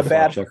 Maybe a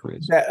bad check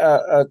raise.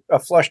 A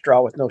flush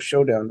draw with no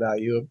showdown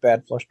value, a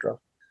bad flush draw.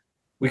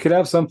 We could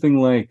have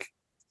something like,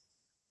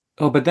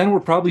 but then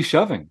we're probably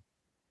shoving.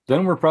 To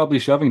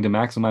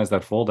maximize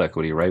that fold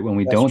equity, right? When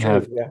we That's don't true.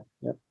 Have.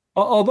 Yeah.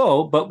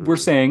 But we're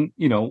saying,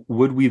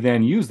 would we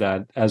then use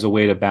that as a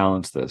way to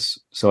balance this?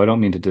 So I don't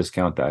mean to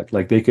discount that.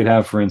 Like they could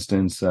have, for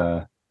instance,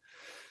 like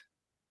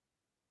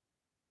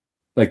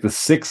the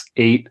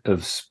 6-8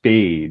 of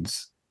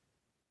spades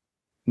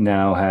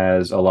now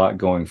has a lot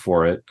going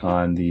for it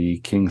on the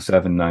King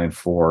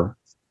 7-9-4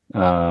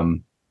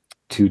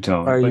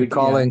 two-tone. Are you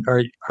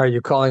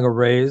calling a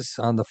raise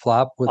on the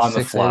flop with on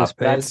 6-8 of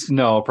spades?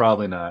 No,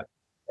 probably not.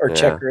 Or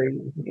check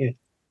raising. Yeah.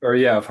 Or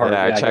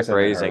check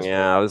raising.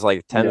 Yeah, I was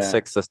like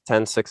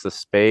 10-6 of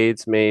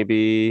spades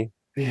maybe.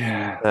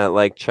 Yeah.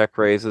 Like check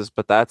raises,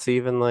 but that's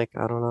even like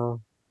I don't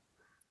know.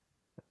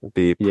 It'd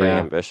be pretty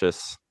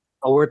ambitious.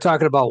 we're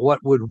talking about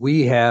what would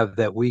we have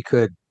that we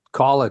could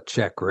call a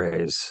check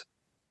raise,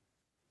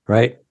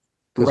 right?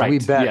 Because we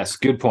bet. Yes,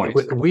 good point.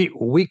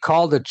 We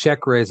called a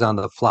check raise on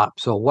the flop.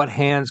 So what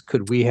hands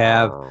could we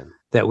have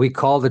that we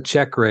call the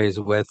check raise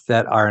with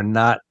that are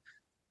not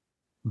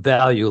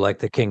value like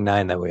the king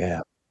nine that we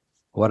have?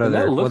 What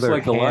other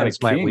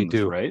hands might we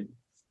do? Right?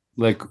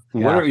 Like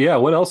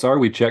what else are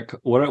we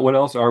what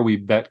else are we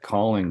bet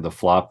calling the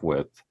flop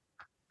with?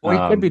 We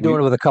could be doing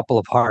it with a couple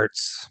of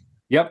hearts.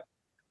 Yep.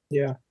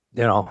 Yeah.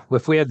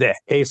 If we had the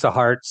ace of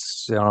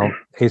hearts,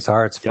 ace of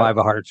hearts, five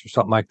of hearts, or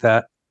something like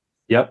that.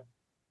 Yep.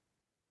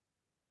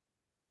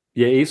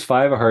 Yeah, ace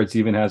five of hearts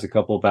even has a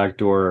couple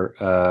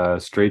backdoor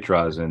straight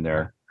draws in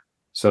there.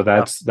 So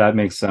that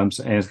makes sense.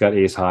 And it's got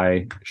ace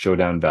high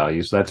showdown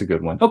value. So that's a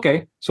good one.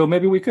 Okay. So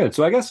maybe we could.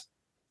 So I guess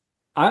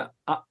I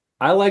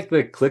like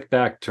the click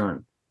back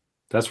turn.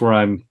 That's where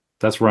I'm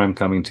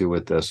coming to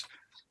with this.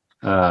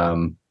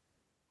 Given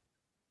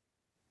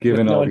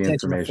all the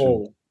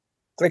information.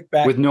 Click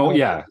back. With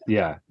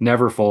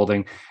never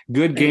folding.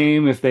 Good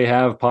game if they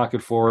have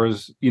pocket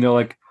fours.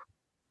 Like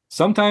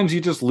sometimes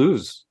you just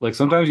lose. Like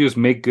sometimes you just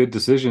make good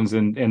decisions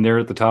and they're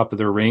at the top of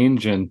their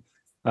range. And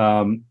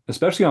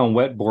especially on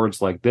wet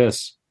boards like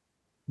this,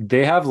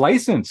 they have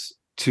license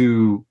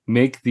to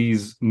make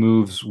these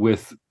moves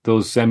with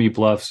those semi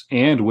bluffs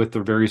and with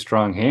their very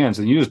strong hands.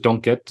 And you just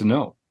don't get to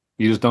know.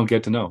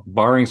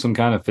 Barring some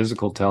kind of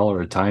physical tell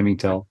or a timing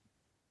tell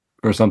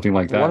or something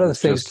like that. One of the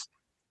things,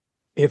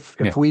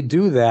 if we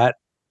do that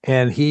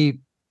and he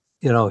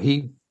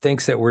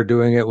thinks that we're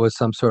doing it with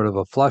some sort of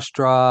a flush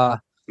draw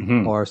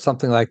or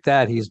something like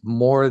that, he's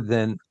more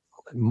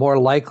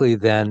likely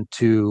than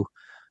to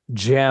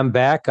jam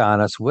back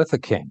on us with a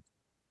king,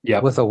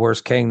 with a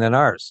worse king than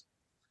ours.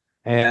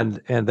 And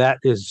that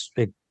is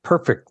a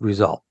perfect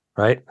result,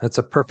 right? That's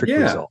a perfect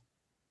result.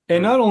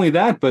 And not only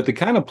that, but the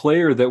kind of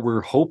player that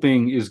we're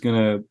hoping is going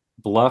to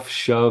bluff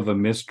shove a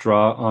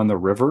misdraw on the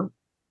river,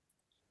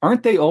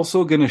 aren't they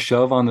also going to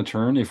shove on the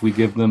turn if we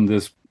give them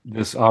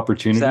this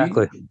opportunity?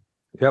 Exactly.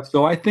 Yep.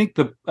 So I think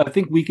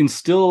we can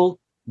still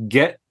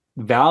get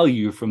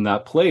value from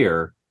that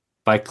player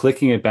by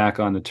clicking it back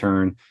on the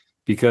turn,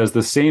 because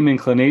the same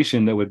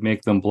inclination that would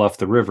make them bluff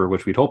the river,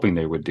 which we're hoping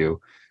they would do,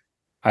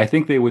 I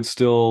think they would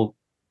still.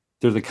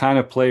 They're the kind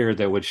of player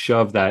that would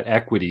shove that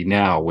equity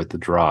now with the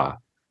draw,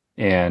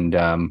 and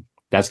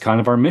that's kind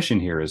of our mission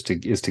here is to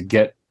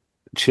get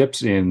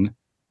chips in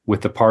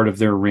with the part of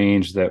their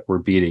range that we're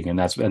beating, and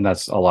that's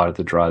a lot of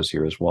the draws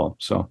here as well.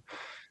 So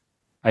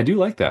I do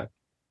like that.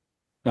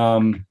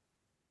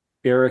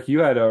 Eric, you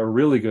had a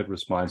really good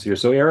response here.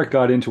 So Eric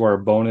got into our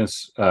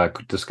bonus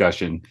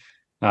discussion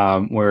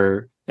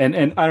where, and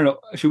I don't know,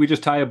 should we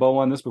just tie a bow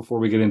on this before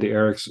we get into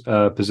Eric's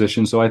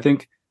position? So I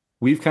think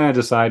we've kind of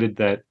decided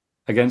that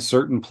against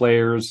certain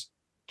players,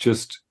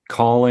 just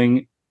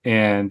calling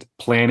and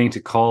planning to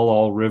call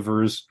all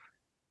rivers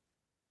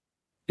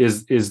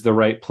is the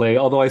right play.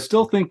 Although I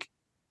still think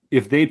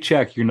if they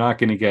check, you're not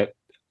going to get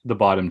the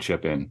bottom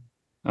chip in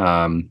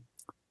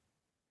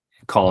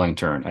calling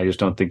turn. I just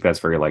don't think that's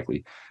very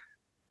likely.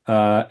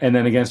 And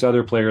then against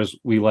other players,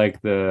 we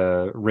like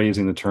the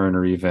raising the turn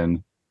or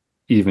even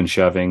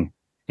shoving.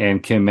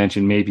 And Kim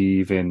mentioned maybe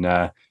even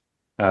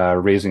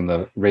re-raising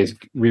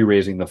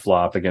the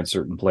flop against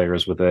certain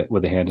players with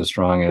a hand as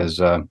strong as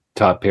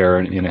top pair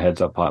in a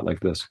heads up pot like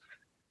this.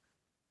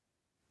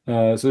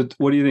 So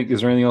what do you think?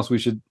 Is there anything else we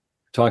should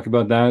talk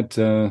about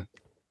that,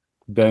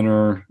 Ben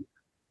or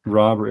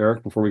Rob or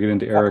Eric, before we get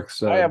into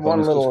Eric's? I have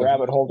one little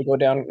rabbit hole to go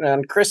down.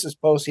 On Chris's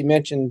post, he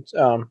mentioned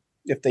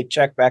if they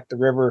check back the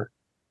river,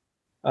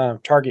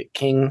 target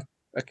king,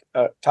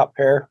 top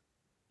pair.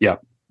 Yeah.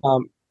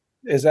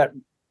 Is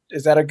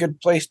that a good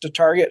place to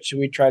target? Should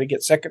we try to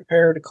get second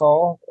pair to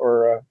call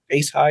or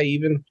ace high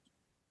even?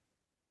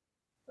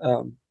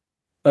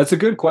 That's a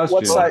good question.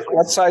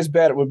 What size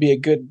bet would be a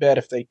good bet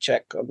if they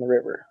check on the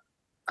river?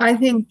 I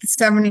think the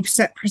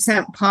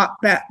 70% pot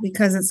bet,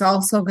 because it's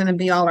also going to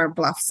be all our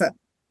bluffs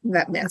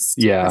that missed.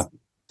 Yeah.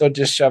 So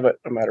just shove it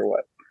no matter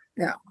what.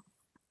 Yeah.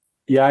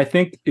 Yeah, I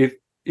think if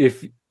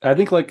I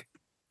think like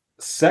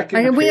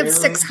second we have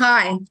six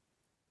high.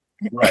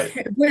 Right.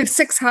 If we have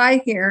six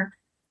high here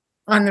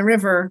on the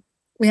river,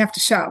 we have to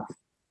shove.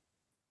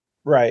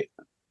 Right.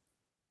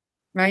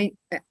 Right.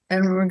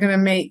 And we're going to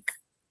make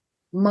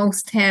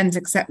most hands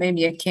except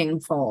maybe a king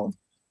fold.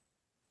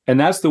 And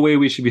that's the way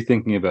we should be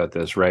thinking about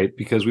this, right?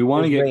 Because we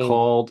want to get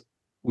called.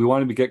 We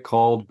want to get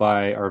called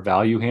by our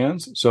value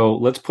hands. So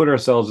let's put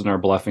ourselves in our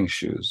bluffing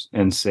shoes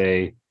and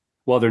say,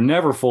 well, they're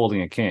never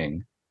folding a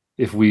king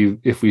if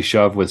we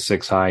shove with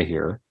six high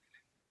here.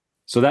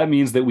 So that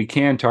means that we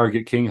can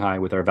target king high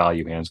with our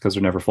value hands because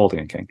they're never folding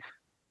a king.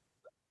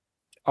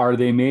 Are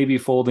they maybe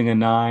folding a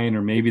nine,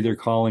 or maybe they're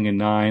calling a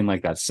nine,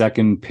 like that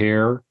second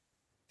pair?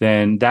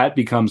 Then that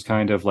becomes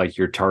kind of like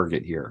your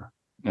target here.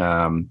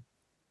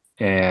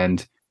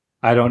 And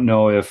I don't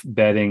know if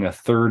betting a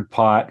third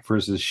pot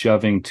versus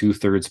shoving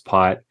 2/3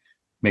 pot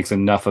makes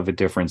enough of a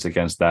difference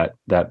against that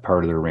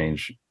part of the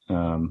range.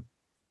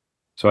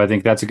 So I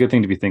think that's a good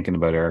thing to be thinking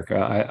about, Eric.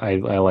 I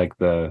like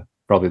the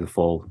probably the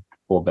full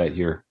bet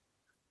here.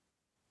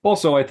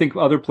 Also, I think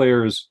other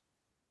players,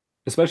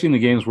 especially in the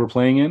games we're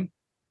playing in,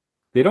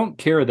 they don't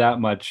care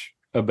that much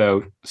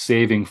about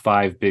saving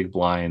 5 big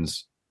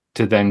blinds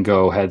to then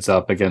go heads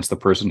up against the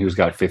person who's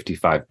got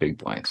 55 big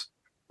blinds.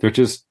 They're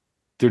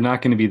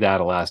not going to be that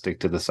elastic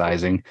to the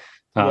sizing.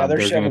 They're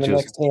shoving the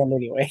next hand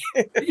anyway.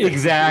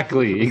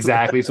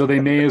 Exactly. So they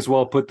may as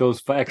well put those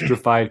extra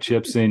 5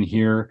 chips in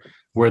here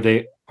where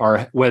they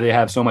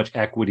have so much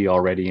equity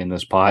already in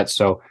this pot.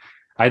 So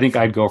I think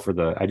I'd go for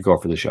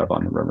the shove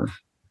on the river.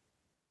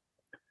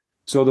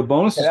 So the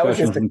bonus discussion.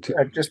 That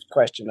was just a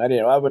question.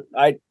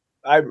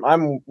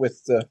 I'm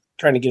with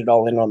trying to get it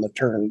all in on the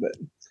turn, but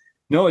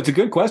no, it's a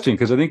good question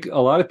because I think a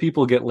lot of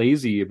people get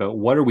lazy about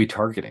what are we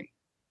targeting.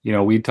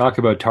 We talk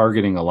about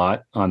targeting a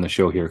lot on the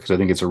show here because I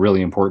think it's a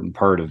really important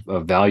part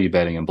of value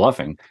betting and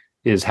bluffing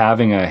is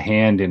having a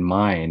hand in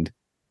mind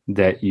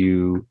that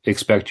you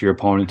expect your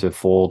opponent to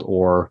fold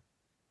or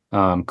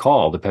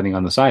call depending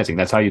on the sizing.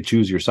 That's how you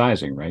choose your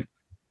sizing, right?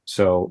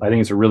 So I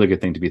think it's a really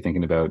good thing to be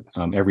thinking about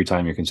every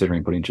time you're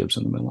considering putting chips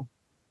in the middle.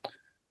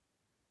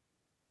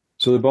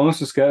 So the bonus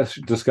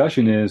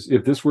discussion is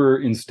if this were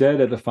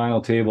instead at the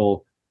final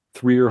table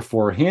 3 or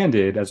 4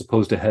 handed as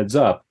opposed to heads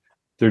up,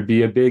 there'd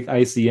be a big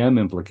ICM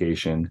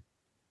implication.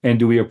 And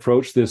do we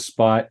approach this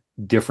spot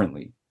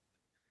differently?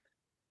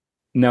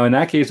 Now, in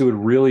that case, it would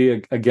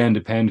really, again,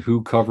 depend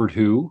who covered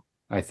who,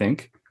 I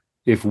think.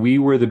 If we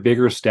were the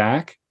bigger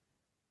stack,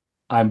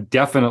 I'm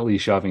definitely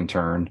shoving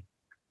turn.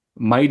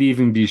 Might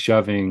even be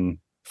shoving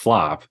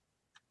flop,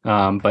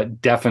 but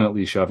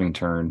definitely shoving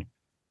turn.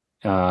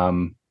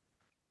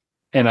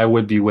 And I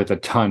would be with a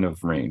ton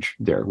of range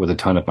there, with a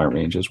ton of my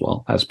range as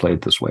well, as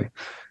played this way.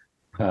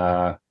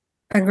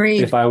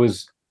 Agreed. If I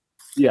was,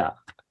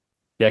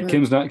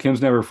 Kim's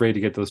never afraid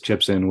to get those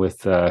chips in with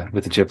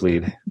the chip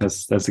lead.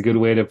 That's a good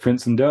way to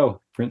print some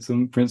dough, print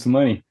some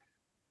money.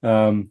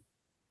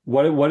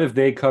 What if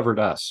they covered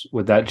us?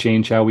 Would that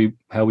change how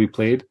we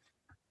played?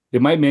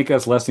 It might make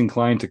us less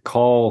inclined to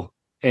call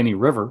any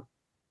river.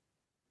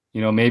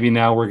 Maybe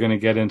now we're going to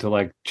get into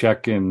like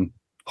check and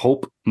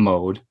hope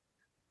mode,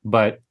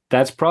 but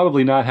that's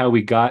probably not how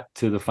we got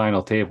to the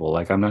final table.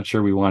 Like, I'm not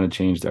sure we want to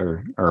change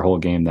our whole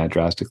game that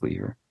drastically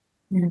here.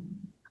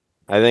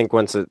 I think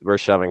we're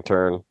shoving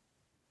turn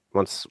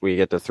once we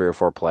get to 3 or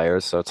 4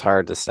 players. So it's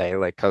hard to say,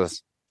 like,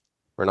 because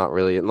we're not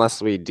really,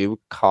 unless we do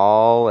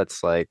call,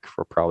 it's like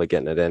we're probably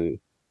getting it in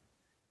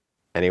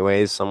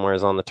anyways,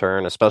 somewhere's on the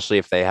turn, especially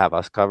if they have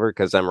us covered,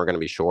 because then we're going to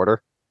be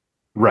shorter.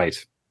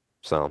 Right.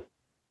 So.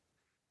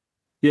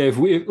 Yeah,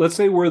 let's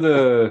say we're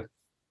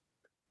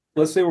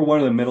one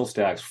of the middle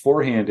stacks,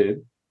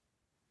 4-handed,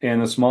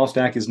 and the small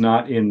stack is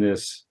not in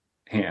this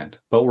hand,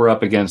 but we're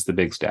up against the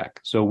big stack.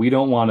 So we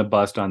don't want to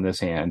bust on this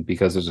hand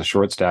because there's a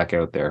short stack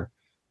out there.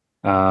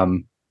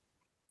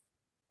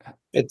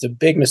 It's a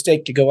big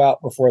mistake to go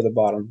out before the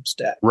bottom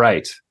stack.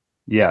 Right.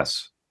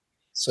 Yes.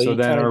 So you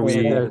then are we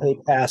play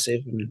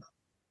passive?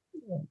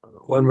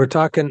 When we're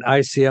talking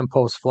ICM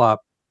post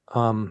flop,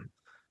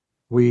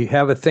 we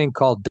have a thing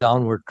called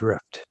downward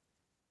drift.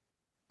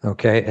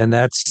 Okay, and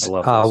that's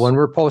when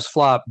we're post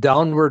flop.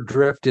 Downward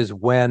drift is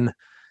when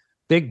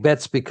big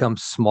bets become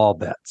small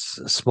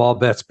bets. Small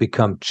bets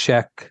become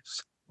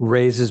checks,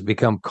 raises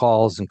become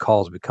calls, and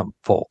calls become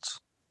folds.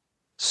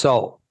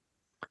 So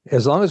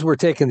as long as we're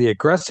taking the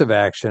aggressive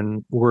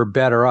action, we're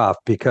better off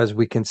because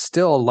we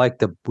still like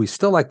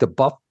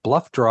the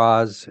bluff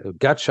draws,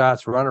 gut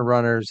shots,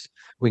 runners.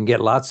 We can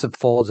get lots of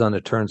folds on the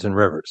turns and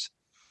rivers.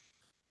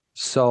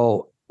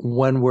 So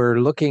when we're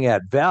looking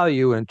at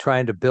value and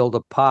trying to build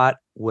a pot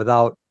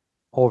without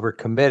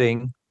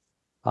overcommitting,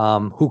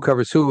 who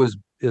covers who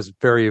is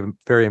very,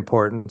 very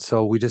important.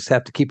 So we just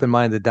have to keep in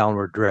mind the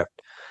downward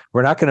drift.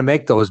 We're not going to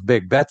make those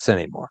big bets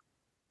anymore.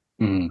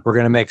 We're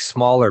going to make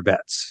smaller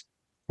bets.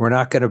 We're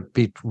not going to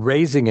be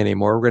raising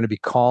anymore. We're going to be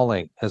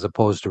calling as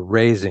opposed to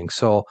raising.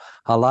 So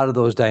a lot of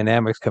those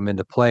dynamics come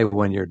into play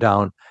when you're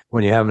down,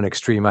 when you have an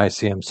extreme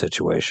ICM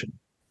situation.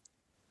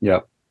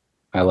 Yep.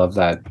 I love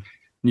that.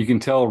 You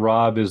can tell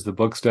Rob is the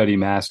book study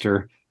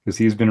master because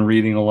he's been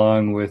reading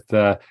along with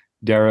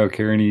Darrow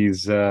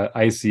Kearney's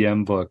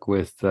ICM book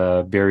with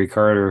Barry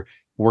Carter,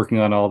 working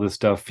on all this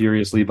stuff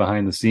furiously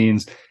behind the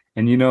scenes.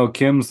 And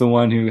Kim's the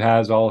one who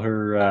has all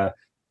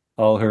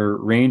her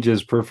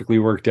ranges perfectly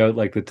worked out,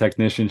 like the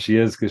technician she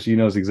is, because she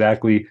knows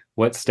exactly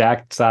what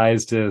stack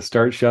size to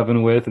start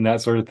shoving with and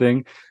that sort of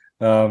thing.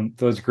 So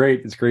it's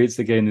great. It's great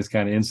to gain this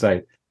kind of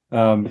insight.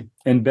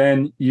 And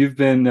Ben, you've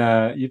been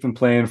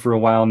playing for a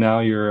while now.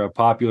 You're a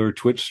popular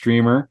Twitch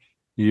streamer.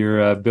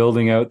 You're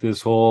building out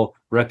this whole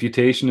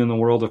reputation in the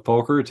world of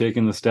poker,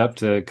 taking the step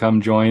to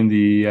come join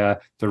the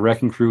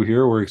Wrecking Crew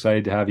here. We're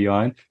excited to have you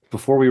on.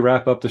 Before we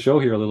wrap up the show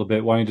here a little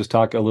bit, why don't you just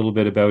talk a little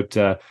bit about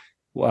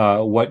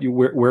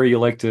where you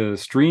like to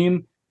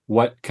stream,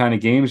 what kind of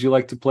games you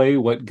like to play,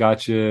 what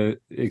got you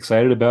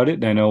excited about it?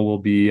 And I know we'll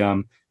be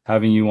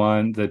having you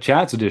on the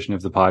Chats edition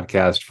of the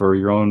podcast for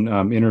your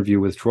own interview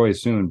with Troy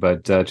soon.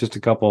 But just a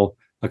couple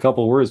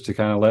words to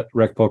kind of let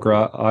Rec Poker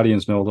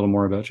audience know a little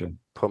more about you.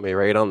 Put me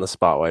right on the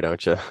spot, why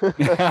don't you?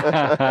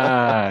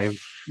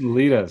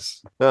 Lead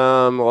us.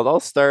 Well, it all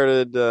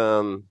started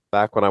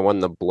back when I won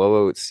the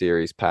Blowout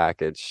Series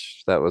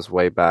package. That was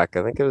way back.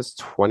 I think it was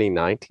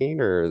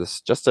 2019 or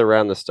just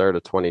around the start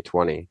of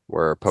 2020,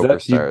 where Poker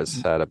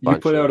Stars had a bunch.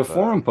 You put out of, a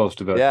forum post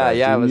about yeah, that.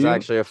 Yeah, it was you?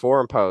 actually a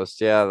forum post.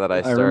 Yeah, that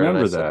I started. I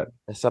remember that.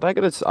 I said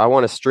I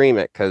want to stream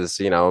it because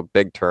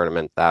big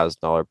tournament,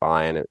 $1,000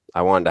 buy-in.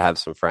 I wanted to have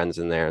some friends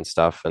in there and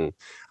stuff, and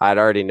I'd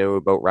already knew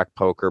about Rec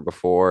Poker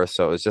before,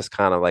 so it was just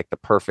kind of like the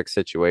perfect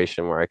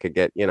situation where I could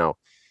get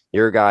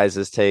your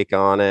guys' take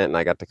on it, and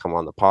I got to come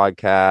on the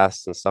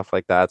podcast and stuff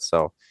like that.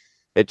 So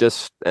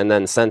and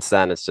then since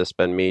then, it's just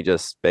been me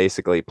just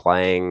basically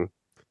playing,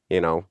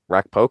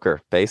 rec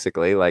poker,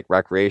 basically like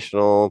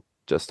recreational,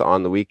 just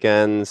on the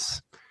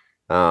weekends.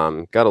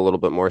 Got a little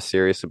bit more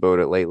serious about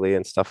it lately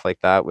and stuff like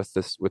that with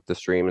the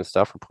stream and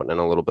stuff. We're putting in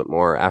a little bit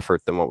more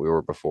effort than what we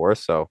were before.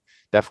 So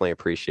definitely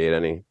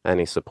appreciate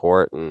any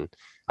support. And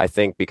I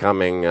think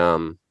becoming,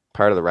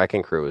 part of the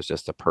Wrecking Crew is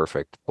just a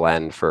perfect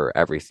blend for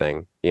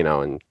everything,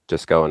 and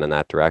just going in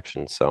that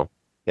direction. So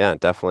yeah,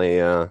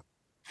 definitely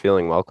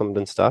feeling welcomed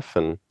and stuff.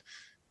 And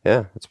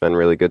yeah, it's been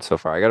really good so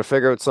far. I got to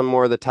figure out some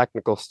more of the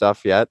technical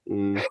stuff yet.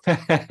 And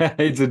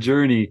it's a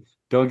journey.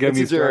 Don't get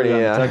me started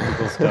on the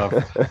technical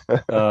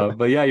stuff.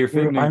 But yeah, you're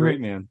fitting in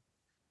great, man.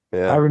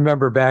 Yeah. I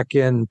remember back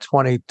in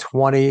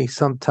 2020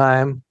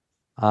 sometime,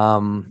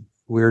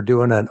 we were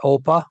doing an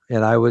OPA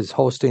and I was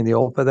hosting the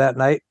OPA that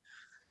night.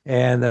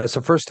 And it's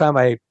the first time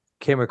I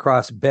came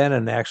across Ben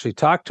and actually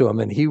talked to him.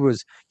 And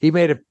he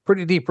made a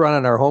pretty deep run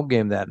on our home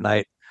game that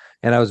night.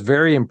 And I was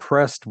very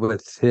impressed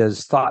with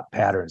his thought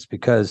patterns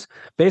because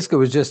basically it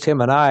was just him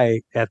and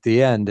I at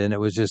the end. And it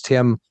was just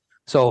him.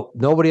 So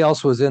nobody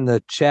else was in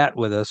the chat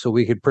with us. So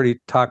we could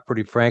talk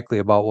pretty frankly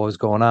about what was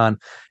going on.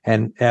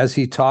 And as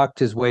he talked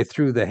his way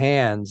through the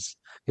hands,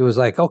 it was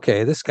like,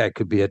 okay, this guy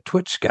could be a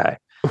Twitch guy.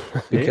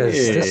 Because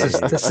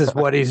this is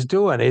what he's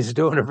doing. He's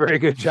doing a very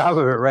good job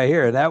of it right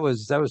here. That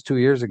was 2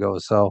 years ago.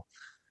 So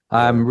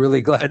I'm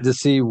really glad to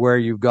see where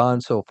you've gone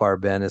so far,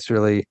 Ben. It's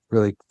really,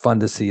 really fun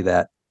to see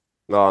that.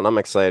 Well, and I'm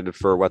excited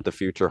for what the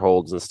future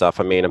holds and stuff.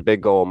 I mean, a big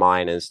goal of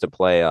mine is to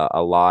play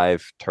a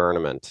live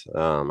tournament.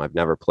 I've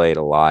never played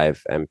a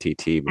live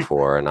MTT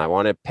before, and I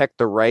want to pick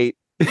the right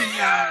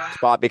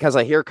spot because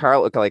I hear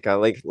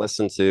I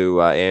listen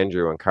to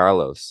Andrew and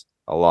Carlos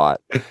a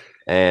lot.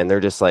 And they're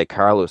just like,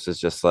 Carlos is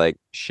just like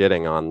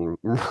shitting on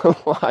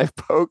live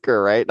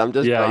poker, right? And I'm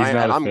just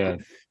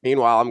grinding.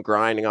 Meanwhile, I'm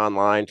grinding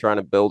online, trying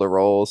to build a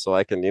roll so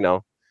I can,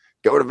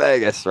 go to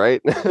Vegas, right?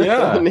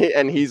 Yeah.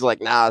 and he's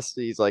like, nah,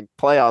 he's like,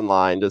 play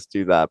online, just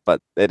do that. But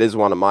it is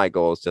one of my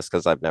goals just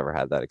because I've never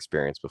had that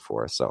experience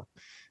before. So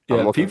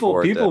yeah, people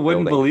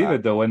wouldn't believe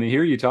it though when they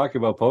hear you talk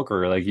about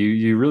poker. Like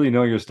you really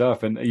know your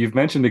stuff, and you've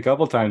mentioned a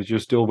couple times you're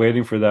still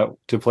waiting for that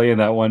to play in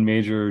that one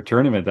major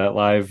tournament, that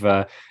live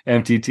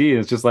MTT.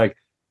 It's just like,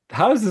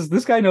 how does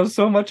this guy knows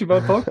so much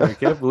about poker? I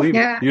can't believe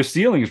it. Your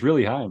ceiling is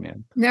really high,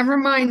 man. Never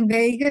mind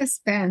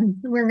Vegas, Ben.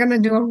 We're gonna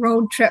do a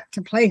road trip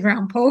to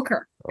Playground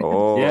Poker.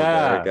 Oh,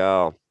 yeah, there we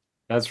go.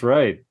 That's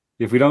right.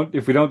 If we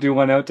don't do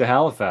one out to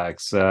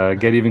Halifax,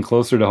 get even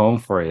closer to home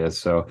for you.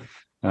 So.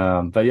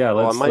 But yeah,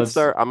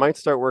 I might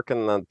start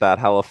working on that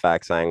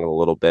Halifax angle a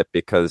little bit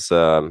because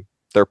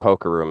their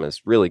poker room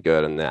is really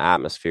good and the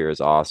atmosphere is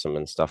awesome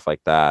and stuff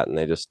like that. And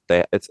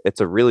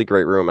it's a really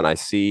great room, and I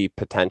see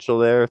potential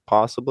there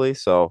possibly.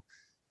 So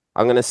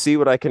I'm gonna see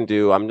what I can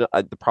do.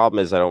 The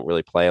problem is I don't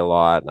really play a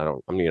lot, and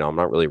I'm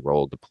not really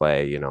rolled to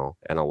play, in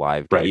a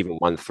live game. Right. Even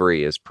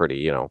 1-3 is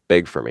pretty,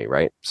 big for me,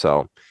 right?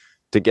 So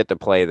to get to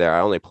play there, I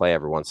only play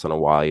every once in a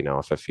while,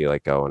 if I feel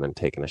like going and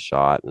taking a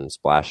shot and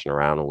splashing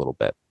around a little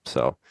bit.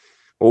 So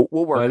we'll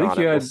work on it.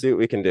 We'll see what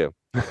we can do.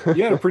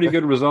 You had a pretty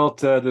good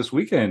result this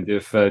weekend.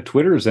 If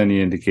Twitter is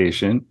any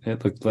indication,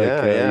 it looked like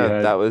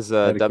that was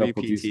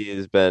WPT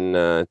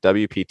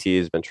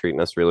has been treating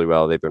us really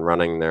well. They've been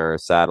running their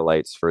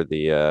satellites for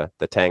the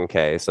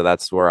 10K, so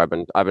that's where I've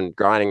been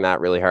grinding that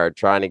really hard,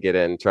 trying to get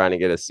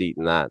a seat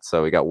in that.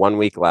 So we got 1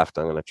 week left.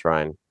 I'm going to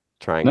try and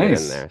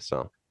get in there.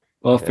 So.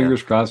 Well,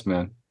 fingers crossed,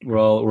 man. We're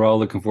all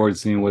looking forward to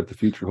seeing what the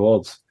future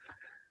holds.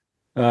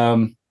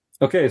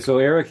 Okay, so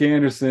Eric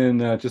Anderson,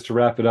 just to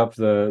wrap it up,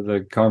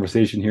 the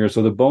conversation here.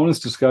 So the bonus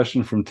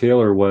discussion from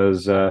Taylor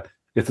was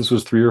if this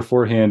was 3 or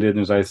 4 handed, and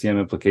there's ICM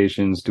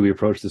implications, do we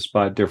approach the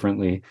spot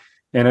differently?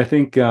 And I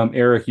think,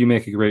 Eric, you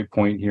make a great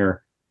point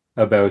here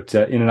about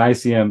in an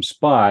ICM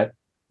spot,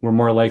 we're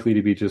more likely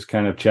to be just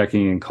kind of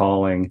checking and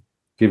calling,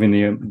 giving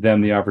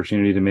them the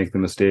opportunity to make the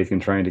mistake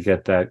and trying to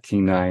get that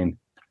king 9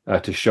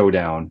 to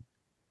showdown.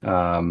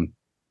 And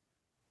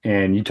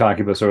you talk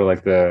about sort of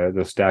like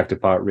the stack to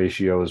pot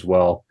ratio as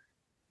well.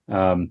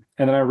 And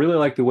then I really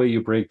like the way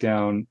you break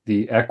down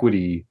the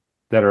equity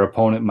that our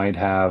opponent might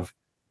have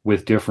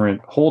with different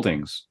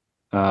holdings.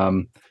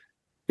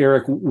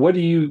 Eric,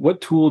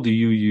 what tool do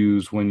you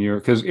use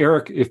because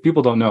Eric, if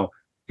people don't know,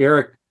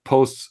 Eric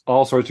posts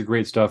all sorts of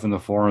great stuff in the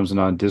forums and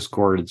on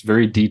Discord. It's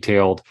very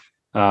detailed.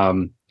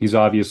 He's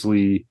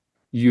obviously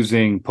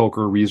using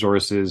poker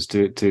resources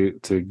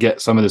to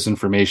get some of this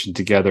information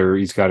together.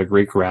 He's got a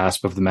great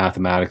grasp of the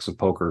mathematics of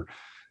poker.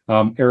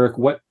 Eric,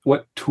 what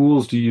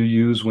tools do you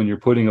use when you're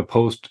putting a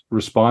post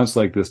response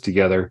like this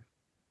together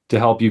to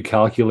help you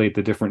calculate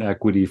the different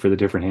equity for the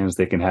different hands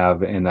they can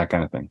have and that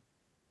kind of thing?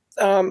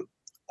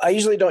 I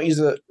usually don't use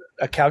a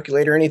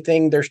calculator or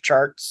anything. There's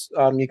charts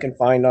you can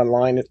find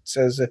online. It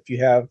says if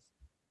you have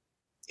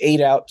 8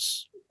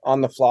 outs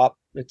on the flop,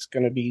 it's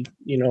going to be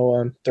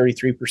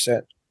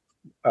 33%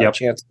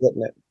 chance of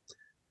hitting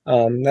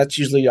it. That's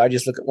usually, I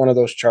just look at one of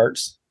those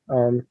charts,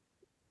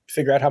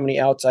 figure out how many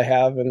outs I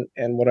have and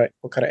what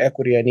kind of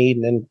equity I need,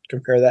 and then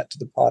compare that to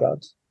the pot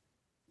odds.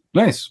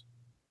 Nice.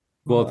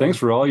 Well, thanks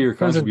for all your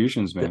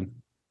contributions, man.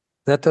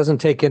 That doesn't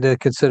take into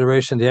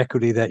consideration the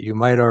equity that you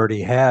might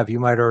already have. You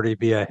might already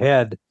be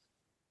ahead.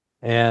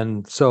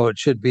 And so it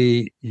should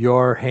be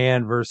your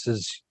hand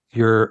versus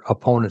your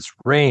opponent's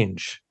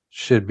range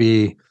should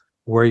be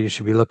where you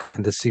should be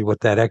looking to see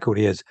what that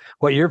equity is.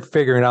 What you're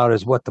figuring out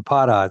is what the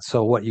pot odds.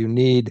 So what you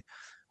need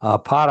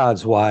pot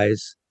odds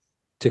wise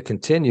to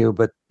continue,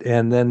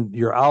 and then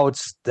your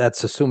outs,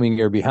 that's assuming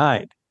you're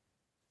behind.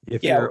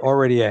 If you're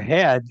already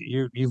ahead,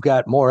 you've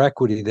got more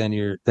equity than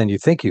you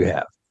think you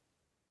have.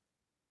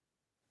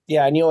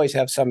 Yeah, and you always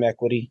have some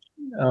equity.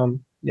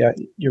 Yeah,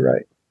 you're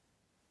right.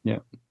 Yeah.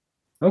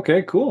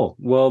 Okay, cool.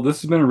 Well,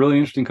 this has been a really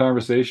interesting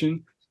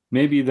conversation.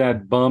 Maybe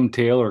that bum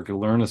Taylor could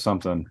learn us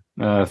something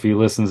if he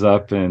listens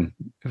up and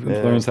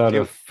learns how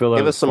to fill out.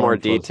 Give us some more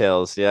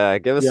details. Yeah,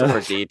 give us some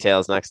more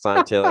details next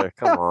time, Taylor.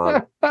 Come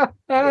on.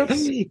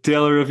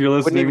 Taylor, if you're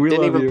listening, we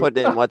didn't love even you. put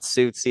in what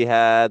suits he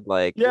had.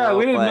 We didn't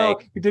know.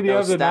 Did he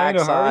have the 9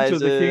 of hearts or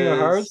the king of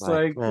hearts?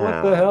 What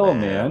the hell,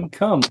 man?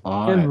 Come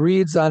on. And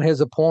reads on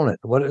his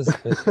opponent. What is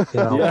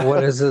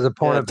what is his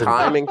opponent?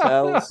 Timing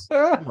tells.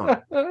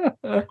 All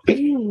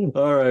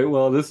right.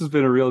 Well, this has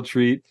been a real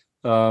treat.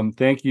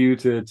 Thank you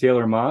to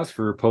Taylor Moss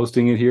for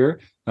posting it here.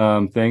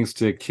 Thanks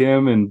to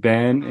Kim and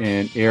Ben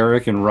and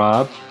Eric and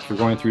Rob for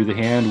going through the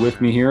hand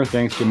with me here.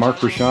 Thanks to Mark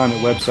Bershon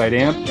at Website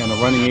Amp and the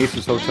Running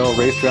Aces Hotel,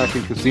 Racetrack,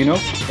 and Casino.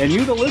 And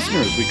you, the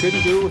listeners, we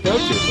couldn't do it without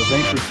you. So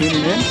thanks for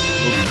tuning in.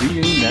 We'll see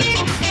you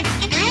next week.